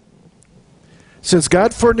about. Since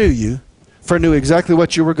God foreknew you, foreknew exactly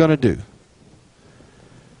what you were going to do.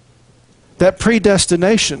 That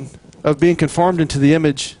predestination of being conformed into the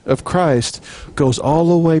image of Christ goes all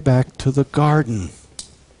the way back to the garden.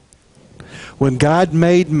 When God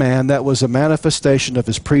made man, that was a manifestation of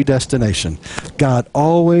his predestination. God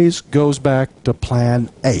always goes back to plan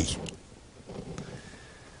A.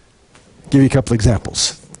 Give you a couple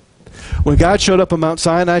examples. When God showed up on Mount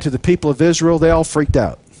Sinai to the people of Israel, they all freaked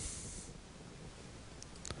out.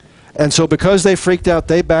 And so because they freaked out,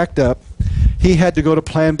 they backed up. He had to go to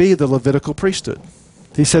plan B, the Levitical priesthood.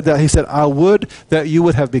 He said, I would that you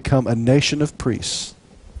would have become a nation of priests.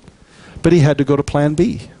 But he had to go to plan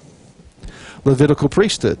B, Levitical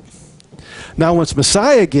priesthood. Now once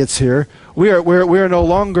Messiah gets here, we are no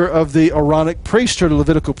longer of the Aaronic priesthood or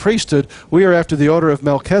Levitical priesthood. We are after the order of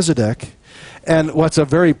Melchizedek. And what's a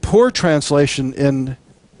very poor translation in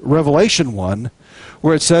Revelation 1,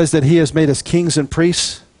 where it says that he has made us kings and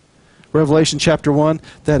priests, Revelation chapter 1,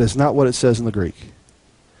 that is not what it says in the Greek.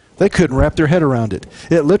 They couldn't wrap their head around it.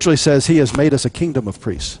 It literally says he has made us a kingdom of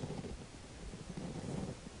priests.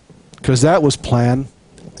 Because that was plan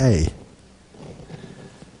A.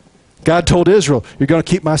 God told Israel, you're going to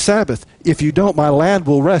keep my Sabbath. If you don't, my land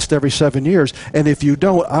will rest every 7 years. And if you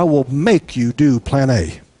don't, I will make you do plan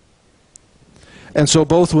A. And so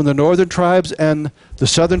both when the northern tribes and the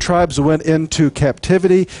southern tribes went into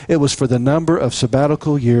captivity, it was for the number of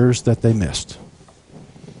sabbatical years that they missed.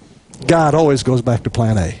 God always goes back to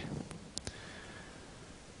plan A.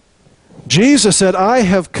 Jesus said, I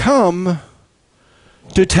have come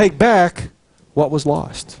to take back what was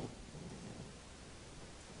lost.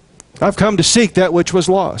 I've come to seek that which was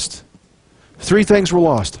lost. 3 things were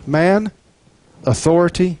lost: man,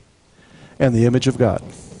 authority, and the image of God.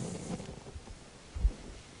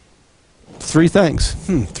 3 things.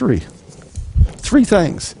 3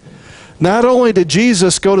 things. Not only did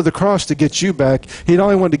Jesus go to the cross to get you back, he not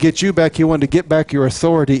only wanted to get you back, he wanted to get back your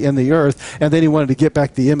authority in the earth, and then he wanted to get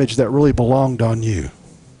back the image that really belonged on you.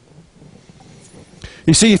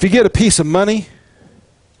 You see, if you get a piece of money,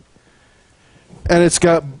 and it's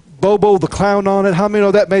got Bobo the Clown on it, how many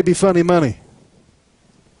know that may be funny money?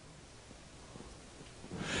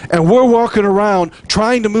 And we're walking around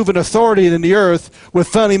trying to move an authority in the earth with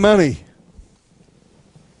funny money.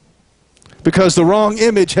 Because the wrong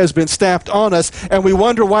image has been stamped on us, and we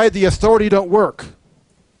wonder why the authority don't work.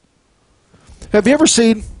 Have you ever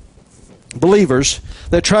seen believers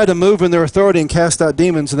that try to move in their authority and cast out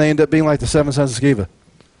demons, and they end up being like the 7 sons of Sceva?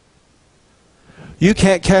 You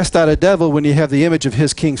can't cast out a devil when you have the image of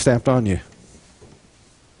his king stamped on you.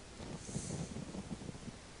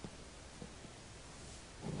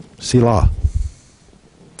 Selah.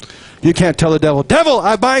 You can't tell the devil, "Devil,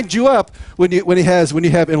 I bind you up," when you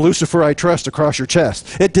have "In Lucifer I trust" across your chest.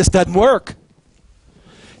 It just doesn't work.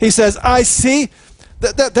 He says, "I see."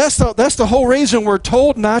 That's the whole reason we're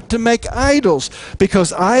told not to make idols,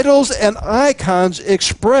 because idols and icons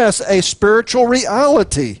express a spiritual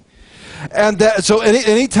reality. And so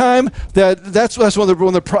any time that's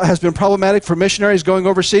when has been problematic for missionaries going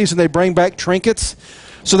overseas, and they bring back trinkets.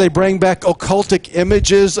 So they bring back occultic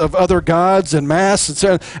images of other gods and masks,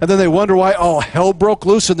 and then they wonder why all hell broke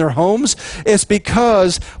loose in their homes. It's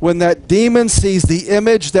because when that demon sees the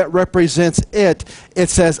image that represents it,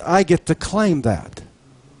 it says, "I get to claim that."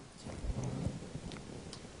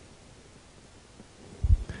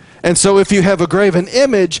 And so if you have a graven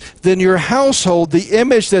image, then your household, the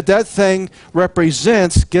image that that thing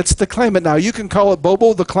represents, gets to claim it. Now, you can call it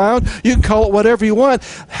Bobo the Clown. You can call it whatever you want.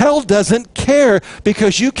 Hell doesn't care,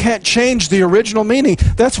 because you can't change the original meaning.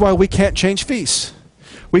 That's why we can't change feasts.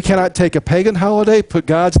 We cannot take a pagan holiday, put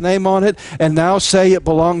God's name on it, and now say it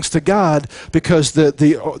belongs to God, because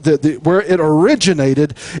where it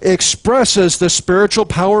originated expresses the spiritual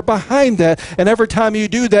power behind that. And every time you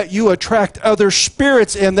do that, you attract other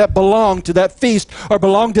spirits in that belong to that feast, or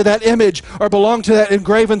belong to that image, or belong to that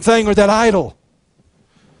engraven thing or that idol.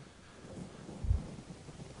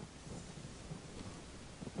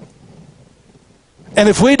 And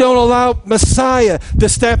if we don't allow Messiah to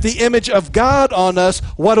stamp the image of God on us,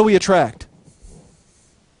 what do we attract?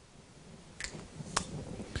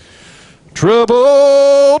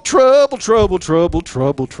 Trouble, trouble, trouble, trouble,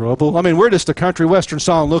 trouble, trouble. I mean, we're just a country western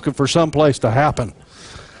song looking for some place to happen.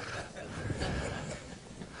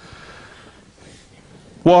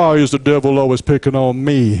 Why is the devil always picking on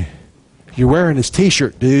me? You're wearing his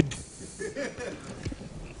t-shirt, dude.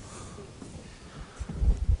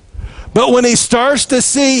 But when he starts to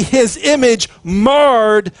see his image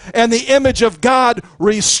marred and the image of God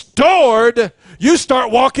restored, you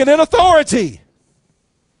start walking in authority.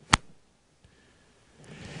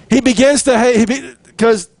 He begins to hate,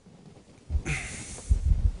 because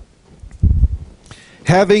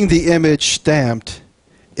having the image stamped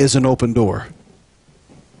is an open door.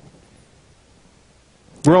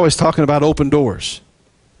 We're always talking about open doors.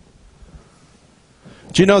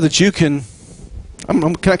 Do you know that you can...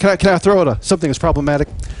 Can I throw out something that's problematic?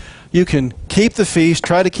 You can keep the feast,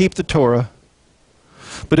 try to keep the Torah,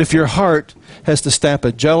 but if your heart has the stamp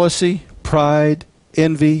of jealousy, pride,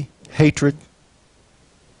 envy, hatred,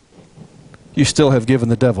 you still have given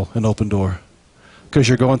the devil an open door, because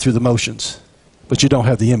you're going through the motions, but you don't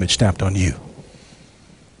have the image stamped on you.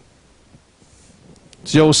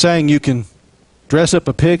 It's the old saying, you can dress up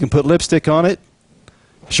a pig and put lipstick on it,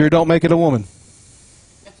 sure don't make it a woman.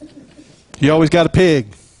 You always got a pig.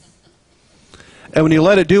 And when you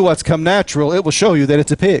let it do what's come natural, it will show you that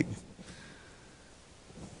it's a pig.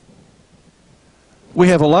 We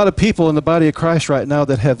have a lot of people in the body of Christ right now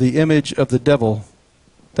that have the image of the devil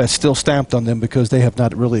that's still stamped on them, because they have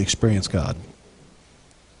not really experienced God.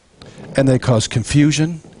 And they cause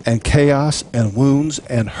confusion and chaos and wounds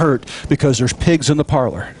and hurt, because there's pigs in the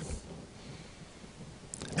parlor.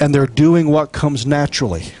 And they're doing what comes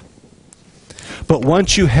naturally. But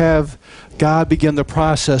once you have God begin the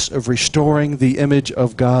process of restoring the image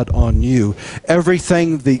of God on you,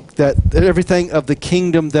 everything of the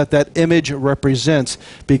kingdom that image represents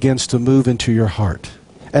begins to move into your heart.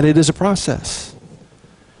 And it is a process.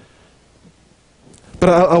 But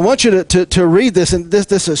I want you to read this, and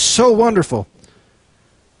this is so wonderful.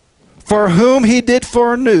 For whom he did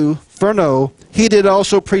foreknow, he did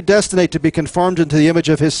also predestinate to be conformed into the image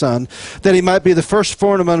of his Son, that he might be the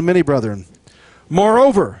firstborn among many brethren.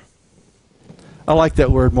 Moreover, I like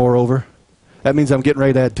that word, moreover. That means I'm getting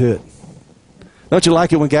ready to add to it. Don't you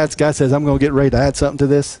like it when God says, I'm going to get ready to add something to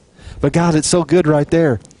this? But God, it's so good right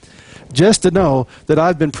there. Just to know that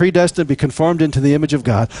I've been predestined to be conformed into the image of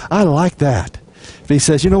God. I like that. If he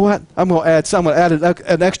says, you know what, I'm going to add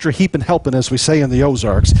an extra heaping helping, as we say in the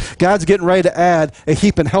Ozarks. God's getting ready to add a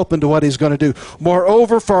heaping helping to what he's going to do.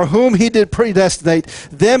 Moreover, for whom he did predestinate,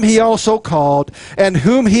 them he also called, and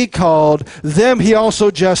whom he called, them he also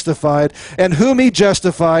justified, and whom he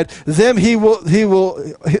justified, them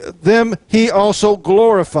he also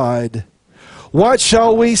glorified. What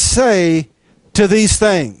shall we say to these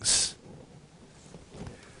things?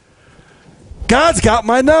 God's got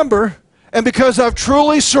my number. And because I've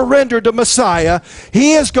truly surrendered to Messiah,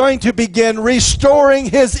 he is going to begin restoring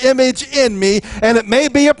his image in me. And it may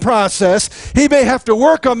be a process. He may have to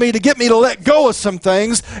work on me to get me to let go of some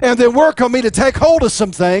things, and then work on me to take hold of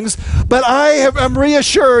some things. But I am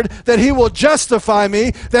reassured that he will justify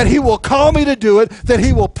me, that he will call me to do it, that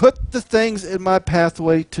he will put the things in my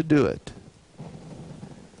pathway to do it.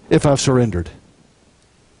 if I've surrendered.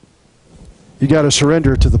 You got to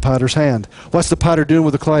surrender to the potter's hand. What's the potter doing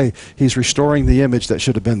with the clay? He's restoring the image that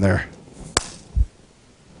should have been there.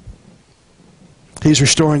 He's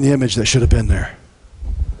restoring the image that should have been there.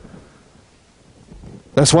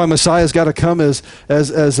 That's why Messiah's got to come as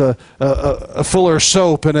a fuller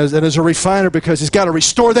soap and as a refiner, because he's got to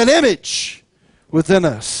restore that image within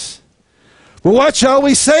us. But what shall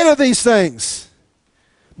we say to these things?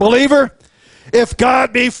 Believer, if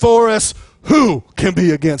God be for us, who can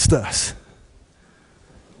be against us?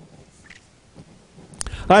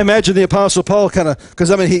 I imagine the Apostle Paul kind of,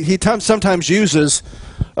 because I mean, he sometimes uses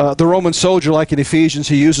the Roman soldier, like in Ephesians,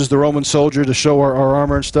 he uses the Roman soldier to show our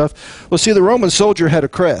armor and stuff. Well, see, the Roman soldier had a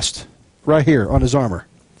crest right here on his armor.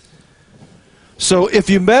 So if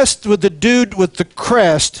you messed with the dude with the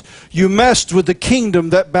crest, you messed with the kingdom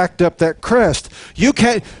that backed up that crest. You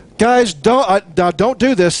can't, guys, don't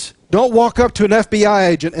do this. Don't walk up to an FBI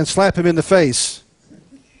agent and slap him in the face,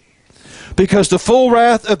 because the full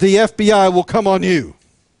wrath of the FBI will come on you.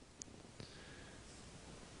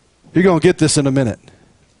 You're going to get this in a minute.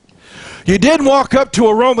 You didn't walk up to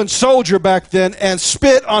a Roman soldier back then and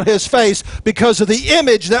spit on his face because of the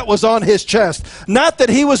image that was on his chest. Not that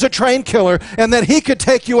he was a trained killer and that he could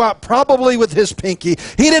take you out probably with his pinky.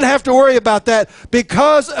 He didn't have to worry about that.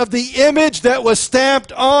 Because of the image that was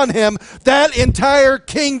stamped on him, that entire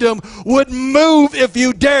kingdom would move if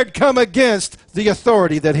you dared come against the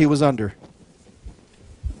authority that he was under.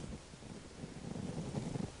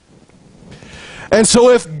 And so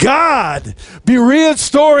if God be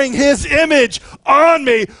restoring his image on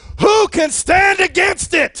me, who can stand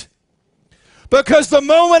against it? Because the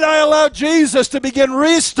moment I allow Jesus to begin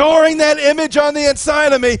restoring that image on the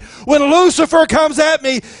inside of me, when Lucifer comes at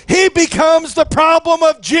me, he becomes the problem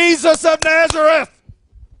of Jesus of Nazareth.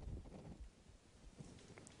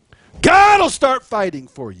 God will start fighting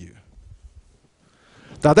for you.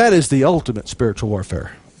 Now that is the ultimate spiritual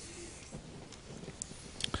warfare.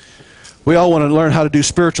 We all want to learn how to do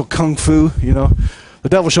spiritual kung fu, you know. The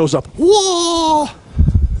devil shows up. Whoa!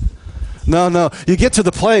 No. You get to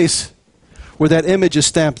the place where that image is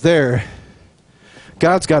stamped there.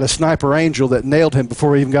 God's got a sniper angel that nailed him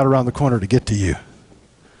before he even got around the corner to get to you.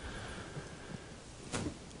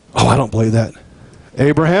 Oh, I don't believe that.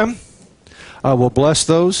 Abraham, I will bless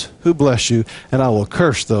those who bless you, and I will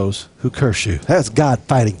curse those who curse you. That's God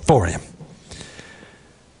fighting for him.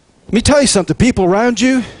 Let me tell you something. People around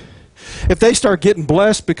you, if they start getting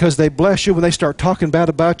blessed because they bless you, when they start talking bad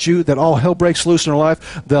about you, that all hell breaks loose in their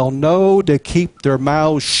life, they'll know to keep their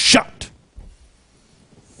mouths shut.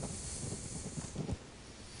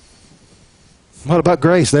 What about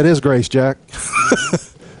grace? That is grace, Jack.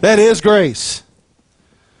 That is grace.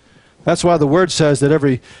 That's why the Word says that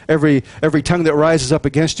every tongue that rises up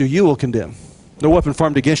against you, you will condemn. No weapon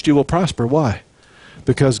formed against you will prosper. Why?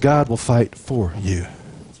 Because God will fight for you.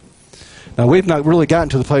 Now, we've not really gotten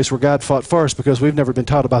to the place where God fought for us because we've never been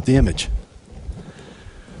taught about the image.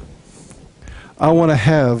 I want to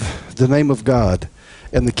have the name of God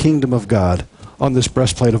and the kingdom of God on this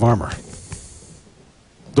breastplate of armor.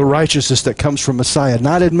 The righteousness that comes from Messiah,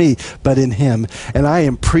 not in me, but in him. And I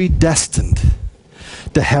am predestined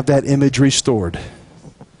to have that image restored.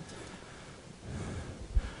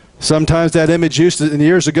 Sometimes that image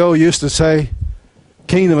years ago used to say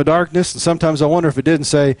kingdom of darkness, and sometimes I wonder if it didn't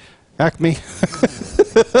say Acme.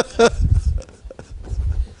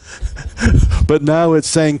 But now it's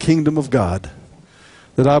saying kingdom of God,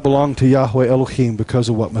 that I belong to Yahweh Elohim because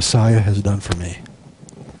of what Messiah has done for me.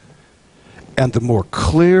 And the more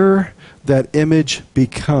clear that image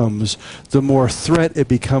becomes, the more threat it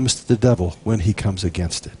becomes to the devil when he comes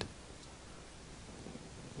against it.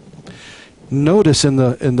 Notice in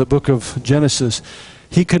the book of Genesis,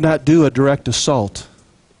 he could not do a direct assault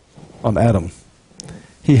on Adam.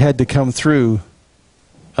 He had to come through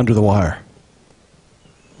under the wire.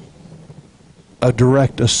 A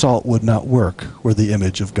direct assault would not work where the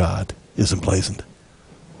image of God is emblazoned.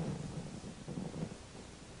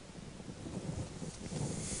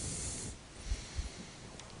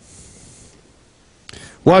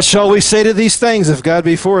 What shall we say to these things? If God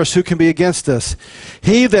be for us, who can be against us?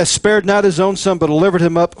 He that spared not his own son, but delivered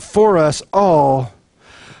him up for us all,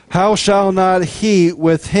 how shall not he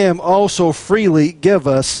with him also freely give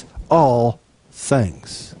us all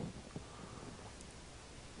things?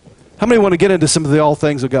 How many want to get into some of the all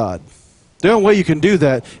things of God? The only way you can do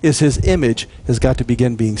that is his image has got to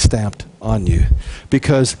begin being stamped on you.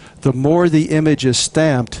 Because the more the image is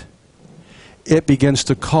stamped, it begins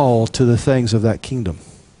to call to the things of that kingdom.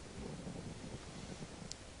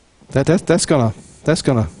 That's gonna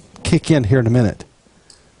kick in here in a minute.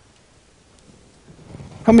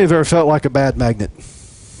 How many of you ever felt like a bad magnet?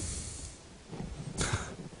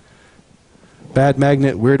 Bad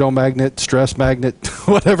magnet, weirdo magnet, stress magnet,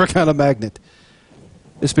 whatever kind of magnet.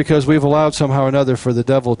 It's because we've allowed somehow or another for the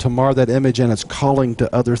devil to mar that image, and it's calling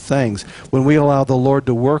to other things. When we allow the Lord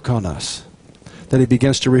to work on us, that He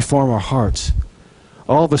begins to reform our hearts,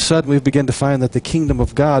 all of a sudden we begin to find that the kingdom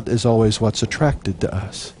of God is always what's attracted to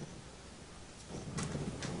us.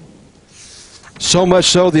 So much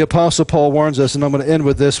so, the Apostle Paul warns us, and I'm going to end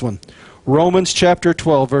with this one. Romans chapter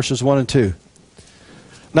 12, verses 1 and 2.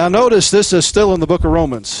 Now notice this is still in the book of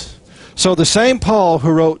Romans. So the same Paul who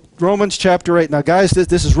wrote Romans chapter 8. Now guys,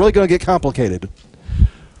 this is really going to get complicated.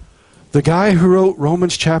 The guy who wrote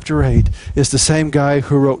Romans chapter 8 is the same guy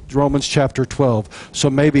who wrote Romans chapter 12. So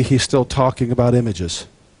maybe he's still talking about images.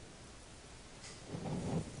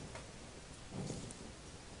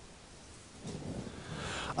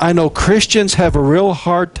 I know Christians have a real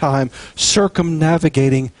hard time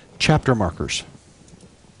circumnavigating chapter markers.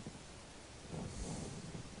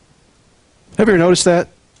 Have you ever noticed that?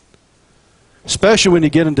 Especially when you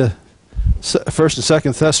get into 1st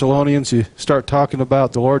and 2nd Thessalonians, you start talking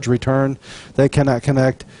about the Lord's return. They cannot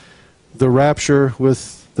connect the rapture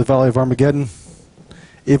with the Valley of Armageddon,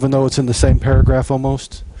 even though it's in the same paragraph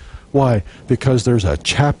almost. Why? Because there's a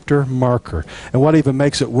chapter marker. And what even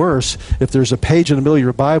makes it worse, if there's a page in the middle of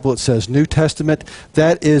your Bible that says New Testament,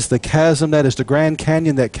 that is the chasm, that is the Grand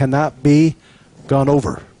Canyon that cannot be gone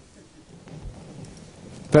over.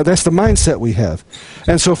 That's the mindset we have.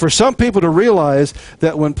 And so for some people to realize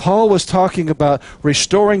that when Paul was talking about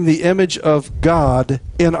restoring the image of God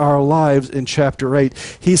in our lives in chapter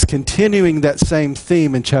 8, he's continuing that same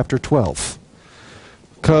theme in chapter 12.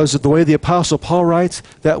 Because the way the Apostle Paul writes,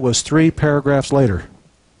 that was 3 paragraphs later.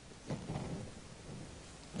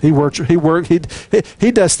 He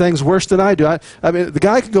does things worse than I do. I mean, the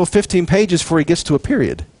guy can go 15 pages before he gets to a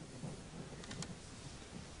period.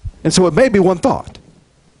 And so it may be one thought.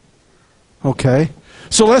 Okay,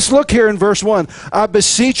 so let's look here in verse 1. I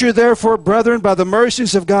beseech you therefore, brethren, by the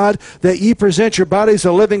mercies of God, that ye present your bodies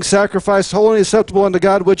a living sacrifice, holy and acceptable unto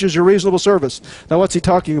God, which is your reasonable service. Now what's he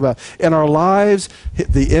talking about? In our lives,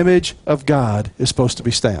 the image of God is supposed to be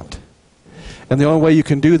stamped. And the only way you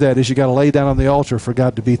can do that is you got to lay down on the altar for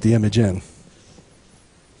God to beat the image in.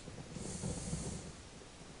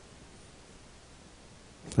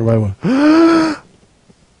 Everybody went,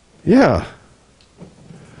 yeah.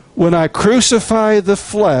 When I crucify the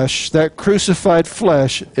flesh, that crucified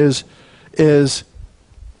flesh is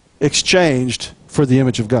exchanged for the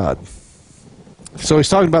image of God. So he's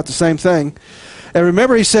talking about the same thing. And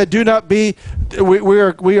remember he said, do not be,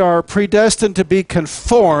 we are predestined to be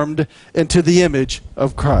conformed into the image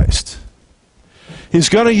of Christ. He's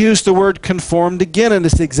going to use the word conformed again, and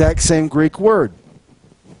it's the exact same Greek word.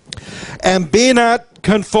 And be not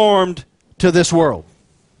conformed to this world.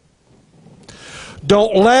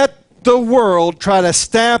 Don't let the world try to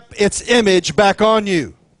stamp its image back on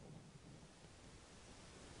you.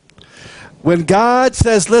 When God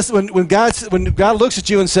says, listen, when God looks at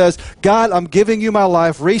you and says, God, I'm giving you my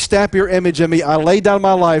life, restamp your image in me, I lay down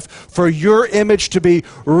my life for your image to be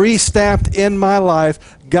restamped in my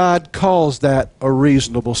life, God calls that a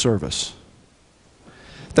reasonable service.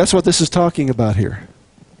 That's what this is talking about here.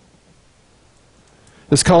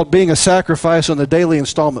 It's called being a sacrifice on the daily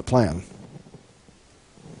installment plan.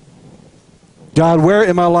 God, where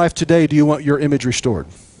in my life today do you want your image restored?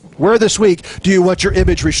 Where this week do you want your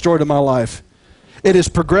image restored in my life? It is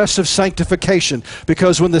progressive sanctification,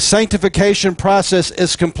 because when the sanctification process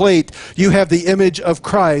is complete, you have the image of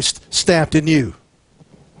Christ stamped in you.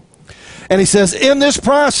 And he says, in this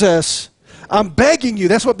process, I'm begging you.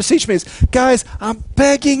 That's what beseech means. Guys, I'm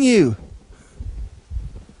begging you.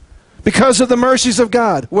 Because of the mercies of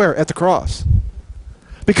God. Where? At the cross.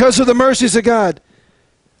 Because of the mercies of God.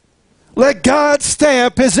 Let God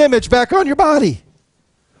stamp His image back on your body,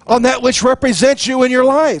 on that which represents you in your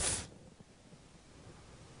life.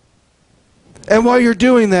 And while you're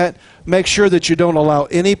doing that, make sure that you don't allow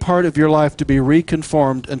any part of your life to be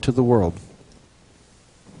reconformed into the world.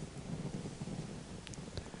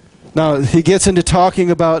 Now, he gets into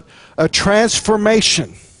talking about a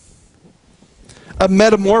transformation, a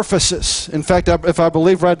metamorphosis. In fact, if I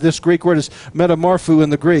believe right, this Greek word is metamorpho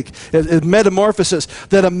in the Greek. It's metamorphosis.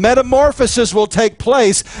 That a metamorphosis will take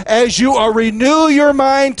place as you renew your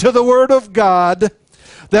mind to the Word of God.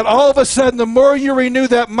 That all of a sudden, the more you renew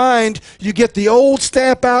that mind, you get the old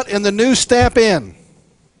stamp out and the new stamp in.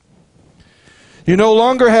 You no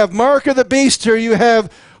longer have mark of the beast, here you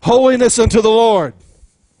have holiness unto the Lord.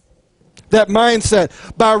 That mindset.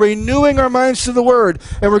 By renewing our minds to the Word.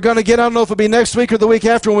 And we're going to get, I don't know if it'll be next week or the week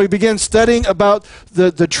after, when we begin studying about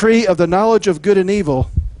the tree of the knowledge of good and evil.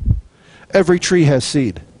 Every tree has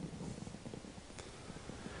seed.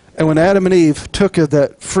 And when Adam and Eve took of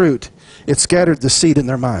that fruit, it scattered the seed in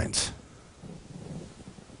their minds.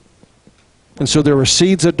 And so there were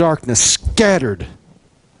seeds of darkness scattered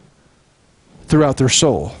throughout their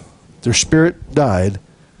soul. Their spirit died,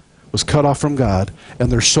 was cut off from God,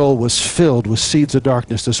 and their soul was filled with seeds of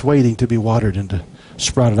darkness just waiting to be watered and to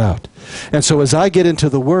sprout it out. And so as I get into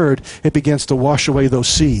the Word, it begins to wash away those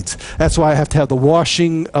seeds. That's why I have to have the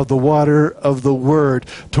washing of the water of the Word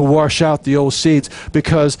to wash out the old seeds,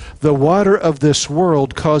 because the water of this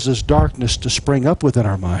world causes darkness to spring up within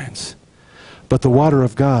our minds. But the water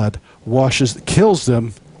of God kills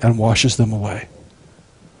them and washes them away.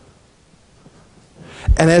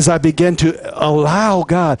 And as I begin to allow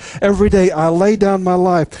God, every day I lay down my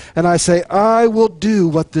life and I say, I will do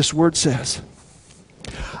what this Word says.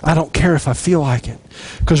 I don't care if I feel like it.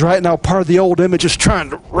 Because right now part of the old image is trying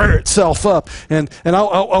to rear itself up. And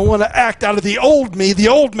I want to act out of the old me, the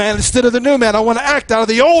old man, instead of the new man. I want to act out of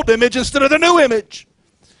the old image instead of the new image.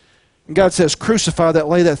 And God says, crucify that,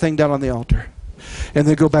 lay that thing down on the altar. And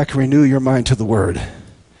then go back and renew your mind to the Word.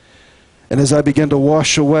 And as I begin to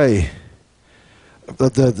wash away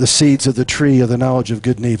the seeds of the tree of the knowledge of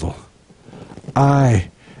good and evil, I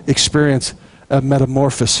experience a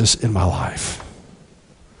metamorphosis in my life.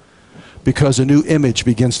 Because a new image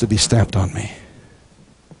begins to be stamped on me.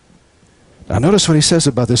 Now notice what he says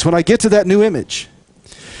about this. When I get to that new image,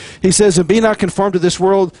 he says, and be not conformed to this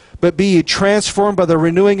world, but be ye transformed by the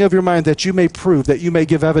renewing of your mind, that you may prove, that you may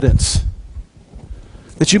give evidence.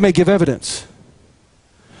 That you may give evidence.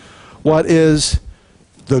 What is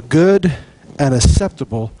the good and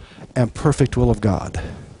acceptable and perfect will of God.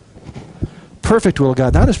 Perfect will of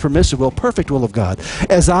God, not His permissive will, perfect will of God.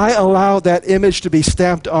 As I allow that image to be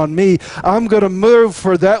stamped on me, I'm going to move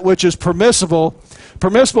for that which is permissible.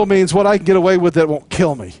 Permissible means what I can get away with that won't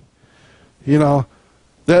kill me. You know,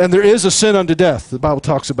 and there is a sin unto death, the Bible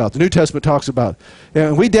talks about, the New Testament talks about.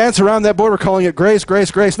 And we dance around that border calling it grace,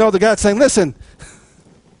 grace, grace. No, the God's saying, listen,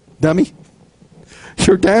 dummy,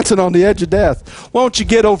 you're dancing on the edge of death. Why don't you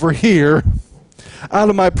get over here out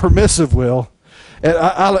of my permissive will? And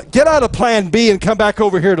I'll get out of plan B and come back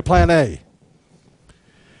over here to plan A.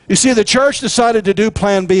 You see, the church decided to do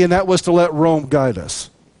plan B, and that was to let Rome guide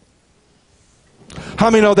us.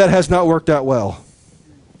 How many know that has not worked out well?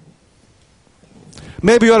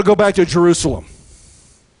 Maybe you ought to go back to Jerusalem.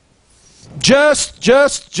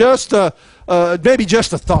 Maybe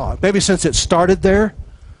just a thought. Maybe since it started there,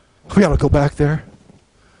 we ought to go back there.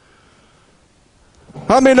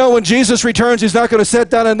 How many know when Jesus returns, He's not going to sit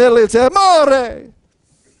down in Italy and say, Amore!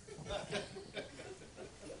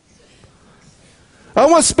 I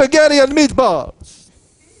want spaghetti and meatballs.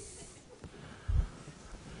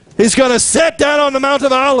 He's going to sit down on the Mount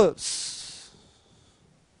of Olives.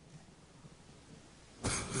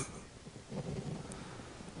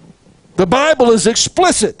 The Bible is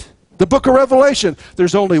explicit. The book of Revelation.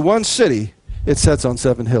 There's only one city. It sits on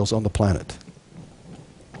 7 hills on the planet.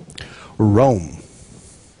 Rome.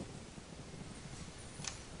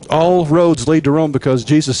 All roads lead to Rome because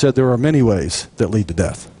Jesus said there are many ways that lead to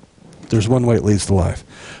death. There's one way it leads to life.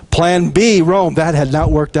 Plan B, Rome, that had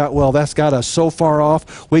not worked out well. That's got us so far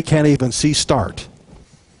off, we can't even see start.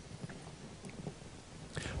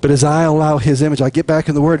 But as I allow His image, I get back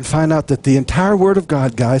in the Word and find out that the entire Word of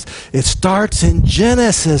God, guys, it starts in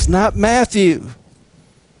Genesis, not Matthew.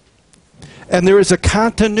 And there is a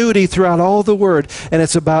continuity throughout all the Word. And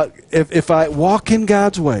it's about, if I walk in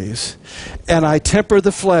God's ways and I temper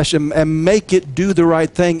the flesh and make it do the right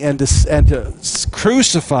thing and to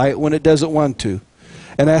crucify it when it doesn't want to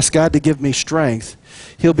and ask God to give me strength,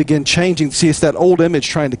 He'll begin changing. See, it's that old image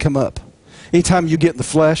trying to come up. Anytime you get in the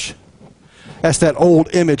flesh, that's that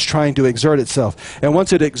old image trying to exert itself. And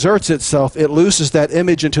once it exerts itself, it looses that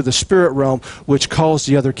image into the spirit realm, which calls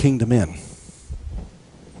the other kingdom in.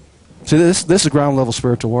 See, this is ground level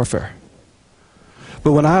spiritual warfare.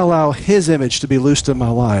 But when I allow His image to be loosed in my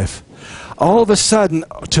life, all of a sudden,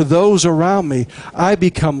 to those around me, I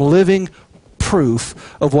become living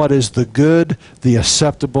proof of what is the good, the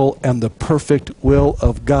acceptable, and the perfect will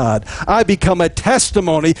of God. I become a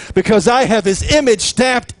testimony because I have His image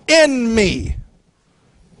stamped in me.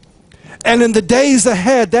 And in the days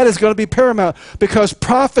ahead, that is going to be paramount because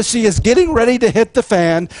prophecy is getting ready to hit the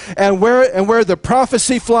fan, and where the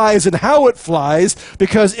prophecy flies and how it flies,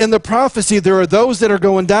 because in the prophecy there are those that are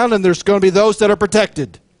going down and there's going to be those that are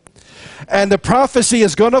protected. And the prophecy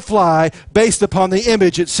is going to fly based upon the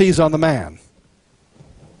image it sees on the man.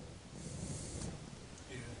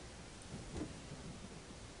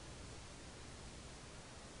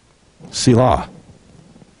 Selah.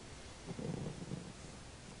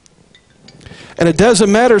 And it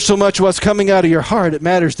doesn't matter so much what's coming out of your heart. It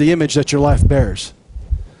matters the image that your life bears.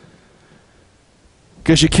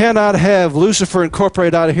 Because you cannot have Lucifer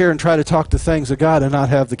incorporate out of here and try to talk to things of God and not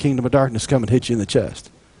have the kingdom of darkness come and hit you in the chest.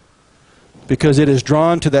 Because it is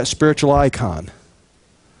drawn to that spiritual icon.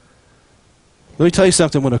 Let me tell you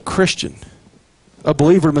something. When a Christian, a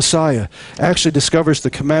believer Messiah, actually discovers the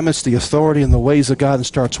commandments, the authority, and the ways of God and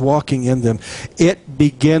starts walking in them, it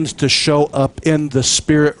begins to show up in the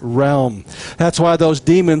spirit realm. That's why those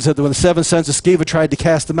demons, when the 7 sons of Sceva tried to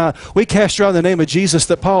cast them out, we cast you out in the name of Jesus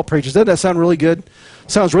that Paul preaches. Doesn't that sound really good?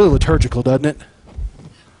 Sounds really liturgical, doesn't it?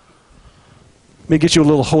 Let me get you a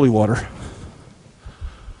little holy water.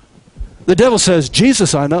 The devil says,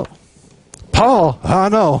 Jesus, I know. Paul, I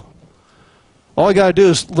know. All I got to do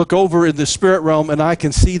is look over in the spirit realm and I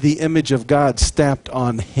can see the image of God stamped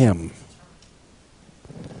on him.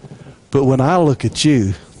 But when I look at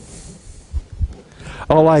you,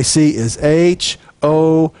 all I see is H-O-M-E.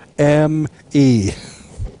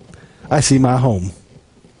 I see my home.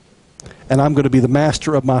 And I'm going to be the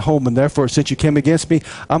master of my home. And therefore, since you came against me,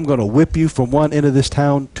 I'm going to whip you from one end of this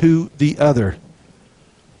town to the other.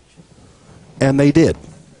 And they did.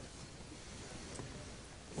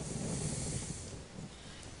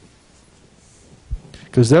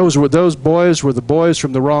 Because those boys were the boys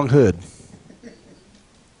from the wrong hood.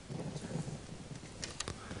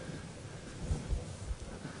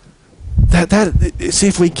 See,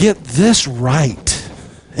 if we get this right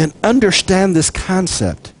and understand this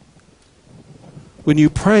concept, when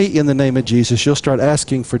you pray in the name of Jesus, you'll start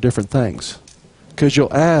asking for different things. Because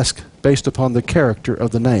you'll ask based upon the character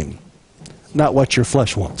of the name, not what your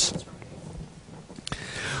flesh wants.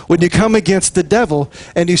 When you come against the devil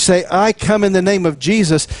and you say, I come in the name of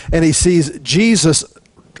Jesus, and he sees Jesus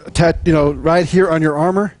right here on your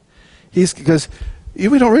armor, because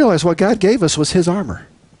we don't realize what God gave us was his armor.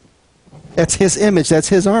 That's his image, that's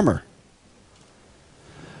his armor.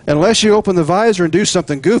 Unless you open the visor and do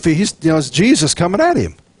something goofy, it's Jesus coming at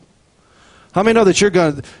him. How many know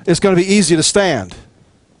that it's going to be easy to stand?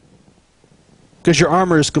 Because your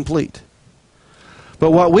armor is complete.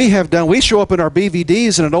 But what we have done, we show up in our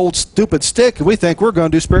BVDs and an old stupid stick, and we think we're going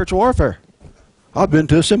to do spiritual warfare. I've been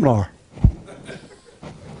to a seminar.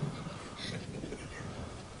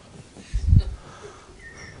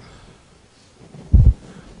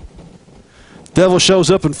 Devil shows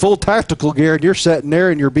up in full tactical gear, and you're sitting there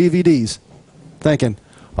in your BVDs thinking,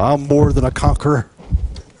 I'm more than a conqueror.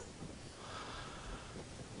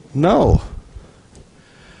 No.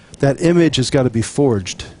 That image has got to be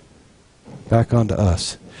forged back onto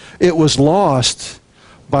us. It was lost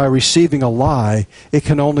by receiving a lie. It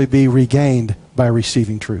can only be regained by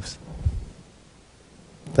receiving truth.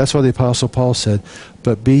 That's why the Apostle Paul said,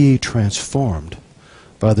 but be ye transformed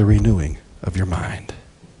by the renewing of your mind.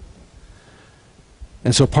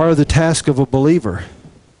 And so part of the task of a believer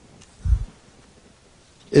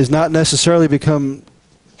is not necessarily become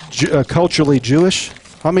culturally Jewish.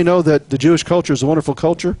 How many know that the Jewish culture is a wonderful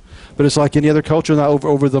culture, but it's like any other culture not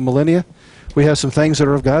over the millennia? We have some things that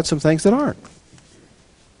are of God, some things that aren't.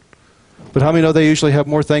 But how many know they usually have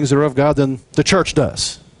more things that are of God than the church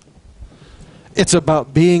does? It's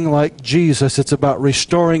about being like Jesus. It's about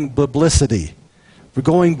restoring biblicity. We're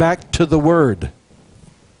going back to the Word.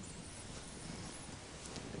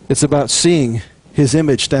 It's about seeing his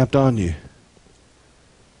image stamped on you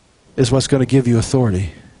is what's going to give you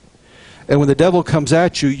authority. And when the devil comes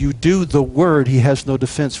at you, you do the Word. He has no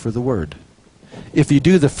defense for the Word. If you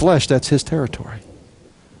do the flesh, that's his territory.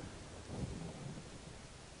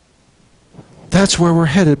 That's where we're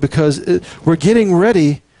headed, because we're getting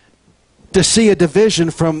ready to see a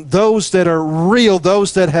division from those that are real,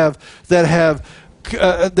 those that have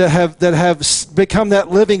become that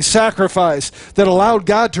living sacrifice that allowed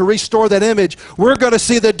God to restore that image. We're going to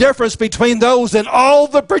see the difference between those and all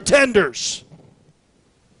the pretenders.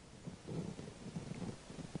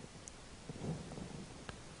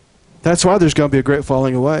 That's why there's going to be a great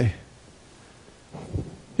falling away.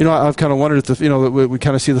 You know, I've kind of wondered if we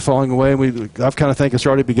kind of see the falling away, and I've kind of think it's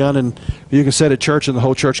already begun, and you can sit at church and the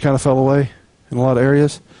whole church kind of fell away in a lot of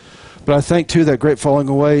areas. But I think, too, that great falling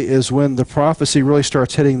away is when the prophecy really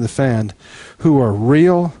starts hitting the fan. Who are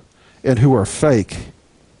real and who are fake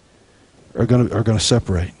are going to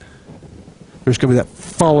separate. There's going to be that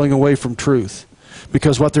falling away from truth,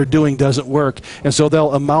 because what they're doing doesn't work. And so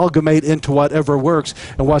they'll amalgamate into whatever works.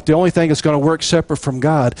 And the only thing that's going to work separate from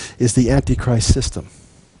God is the Antichrist system.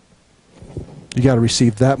 You got to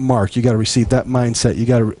receive that mark. You got to receive that mindset. You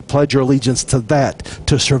got to pledge your allegiance to that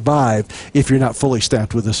to survive if you're not fully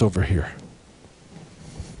stamped with this over here.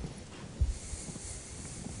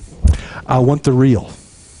 I want the real.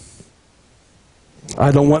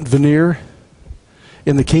 I don't want veneer.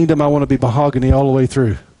 In the kingdom, I want to be mahogany all the way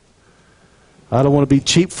through. I don't want to be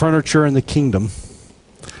cheap furniture in the kingdom.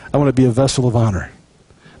 I want to be a vessel of honor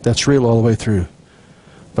that's real all the way through.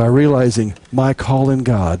 By realizing my call in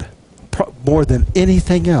God, more than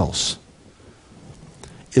anything else,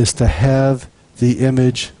 is to have the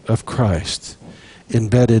image of Christ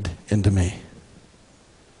embedded into me.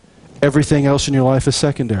 Everything else in your life is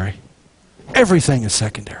secondary. Everything is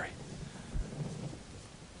secondary.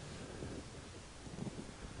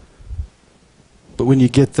 But when you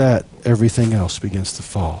get that, everything else begins to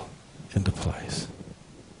fall into place.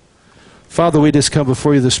 Father, we just come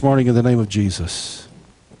before you this morning in the name of Jesus.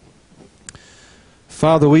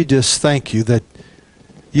 Father, we just thank you that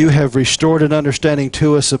you have restored an understanding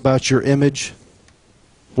to us about your image,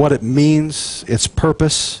 what it means, its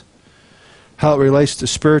purpose, how it relates to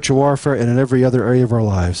spiritual warfare and in every other area of our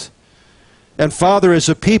lives. And Father, as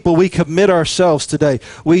a people, we commit ourselves today.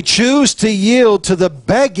 We choose to yield to the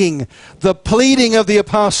begging, the pleading of the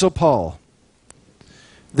Apostle Paul,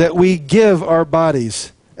 that we give our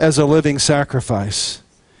bodies as a living sacrifice.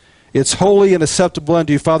 It's holy and acceptable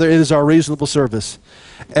unto you, Father. It is our reasonable service.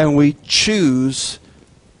 And we choose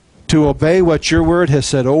to obey what your word has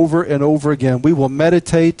said over and over again. We will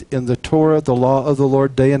meditate in the Torah, the law of the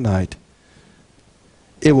Lord, day and night.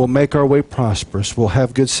 It will make our way prosperous. We'll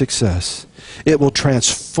have good success. It will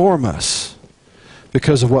transform us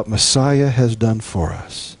because of what Messiah has done for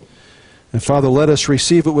us. And Father, let us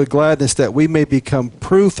receive it with gladness that we may become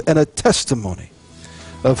proof and a testimony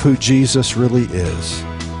of who Jesus really is.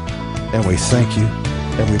 And we thank you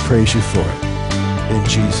and we praise you for it. In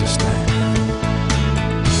Jesus' name.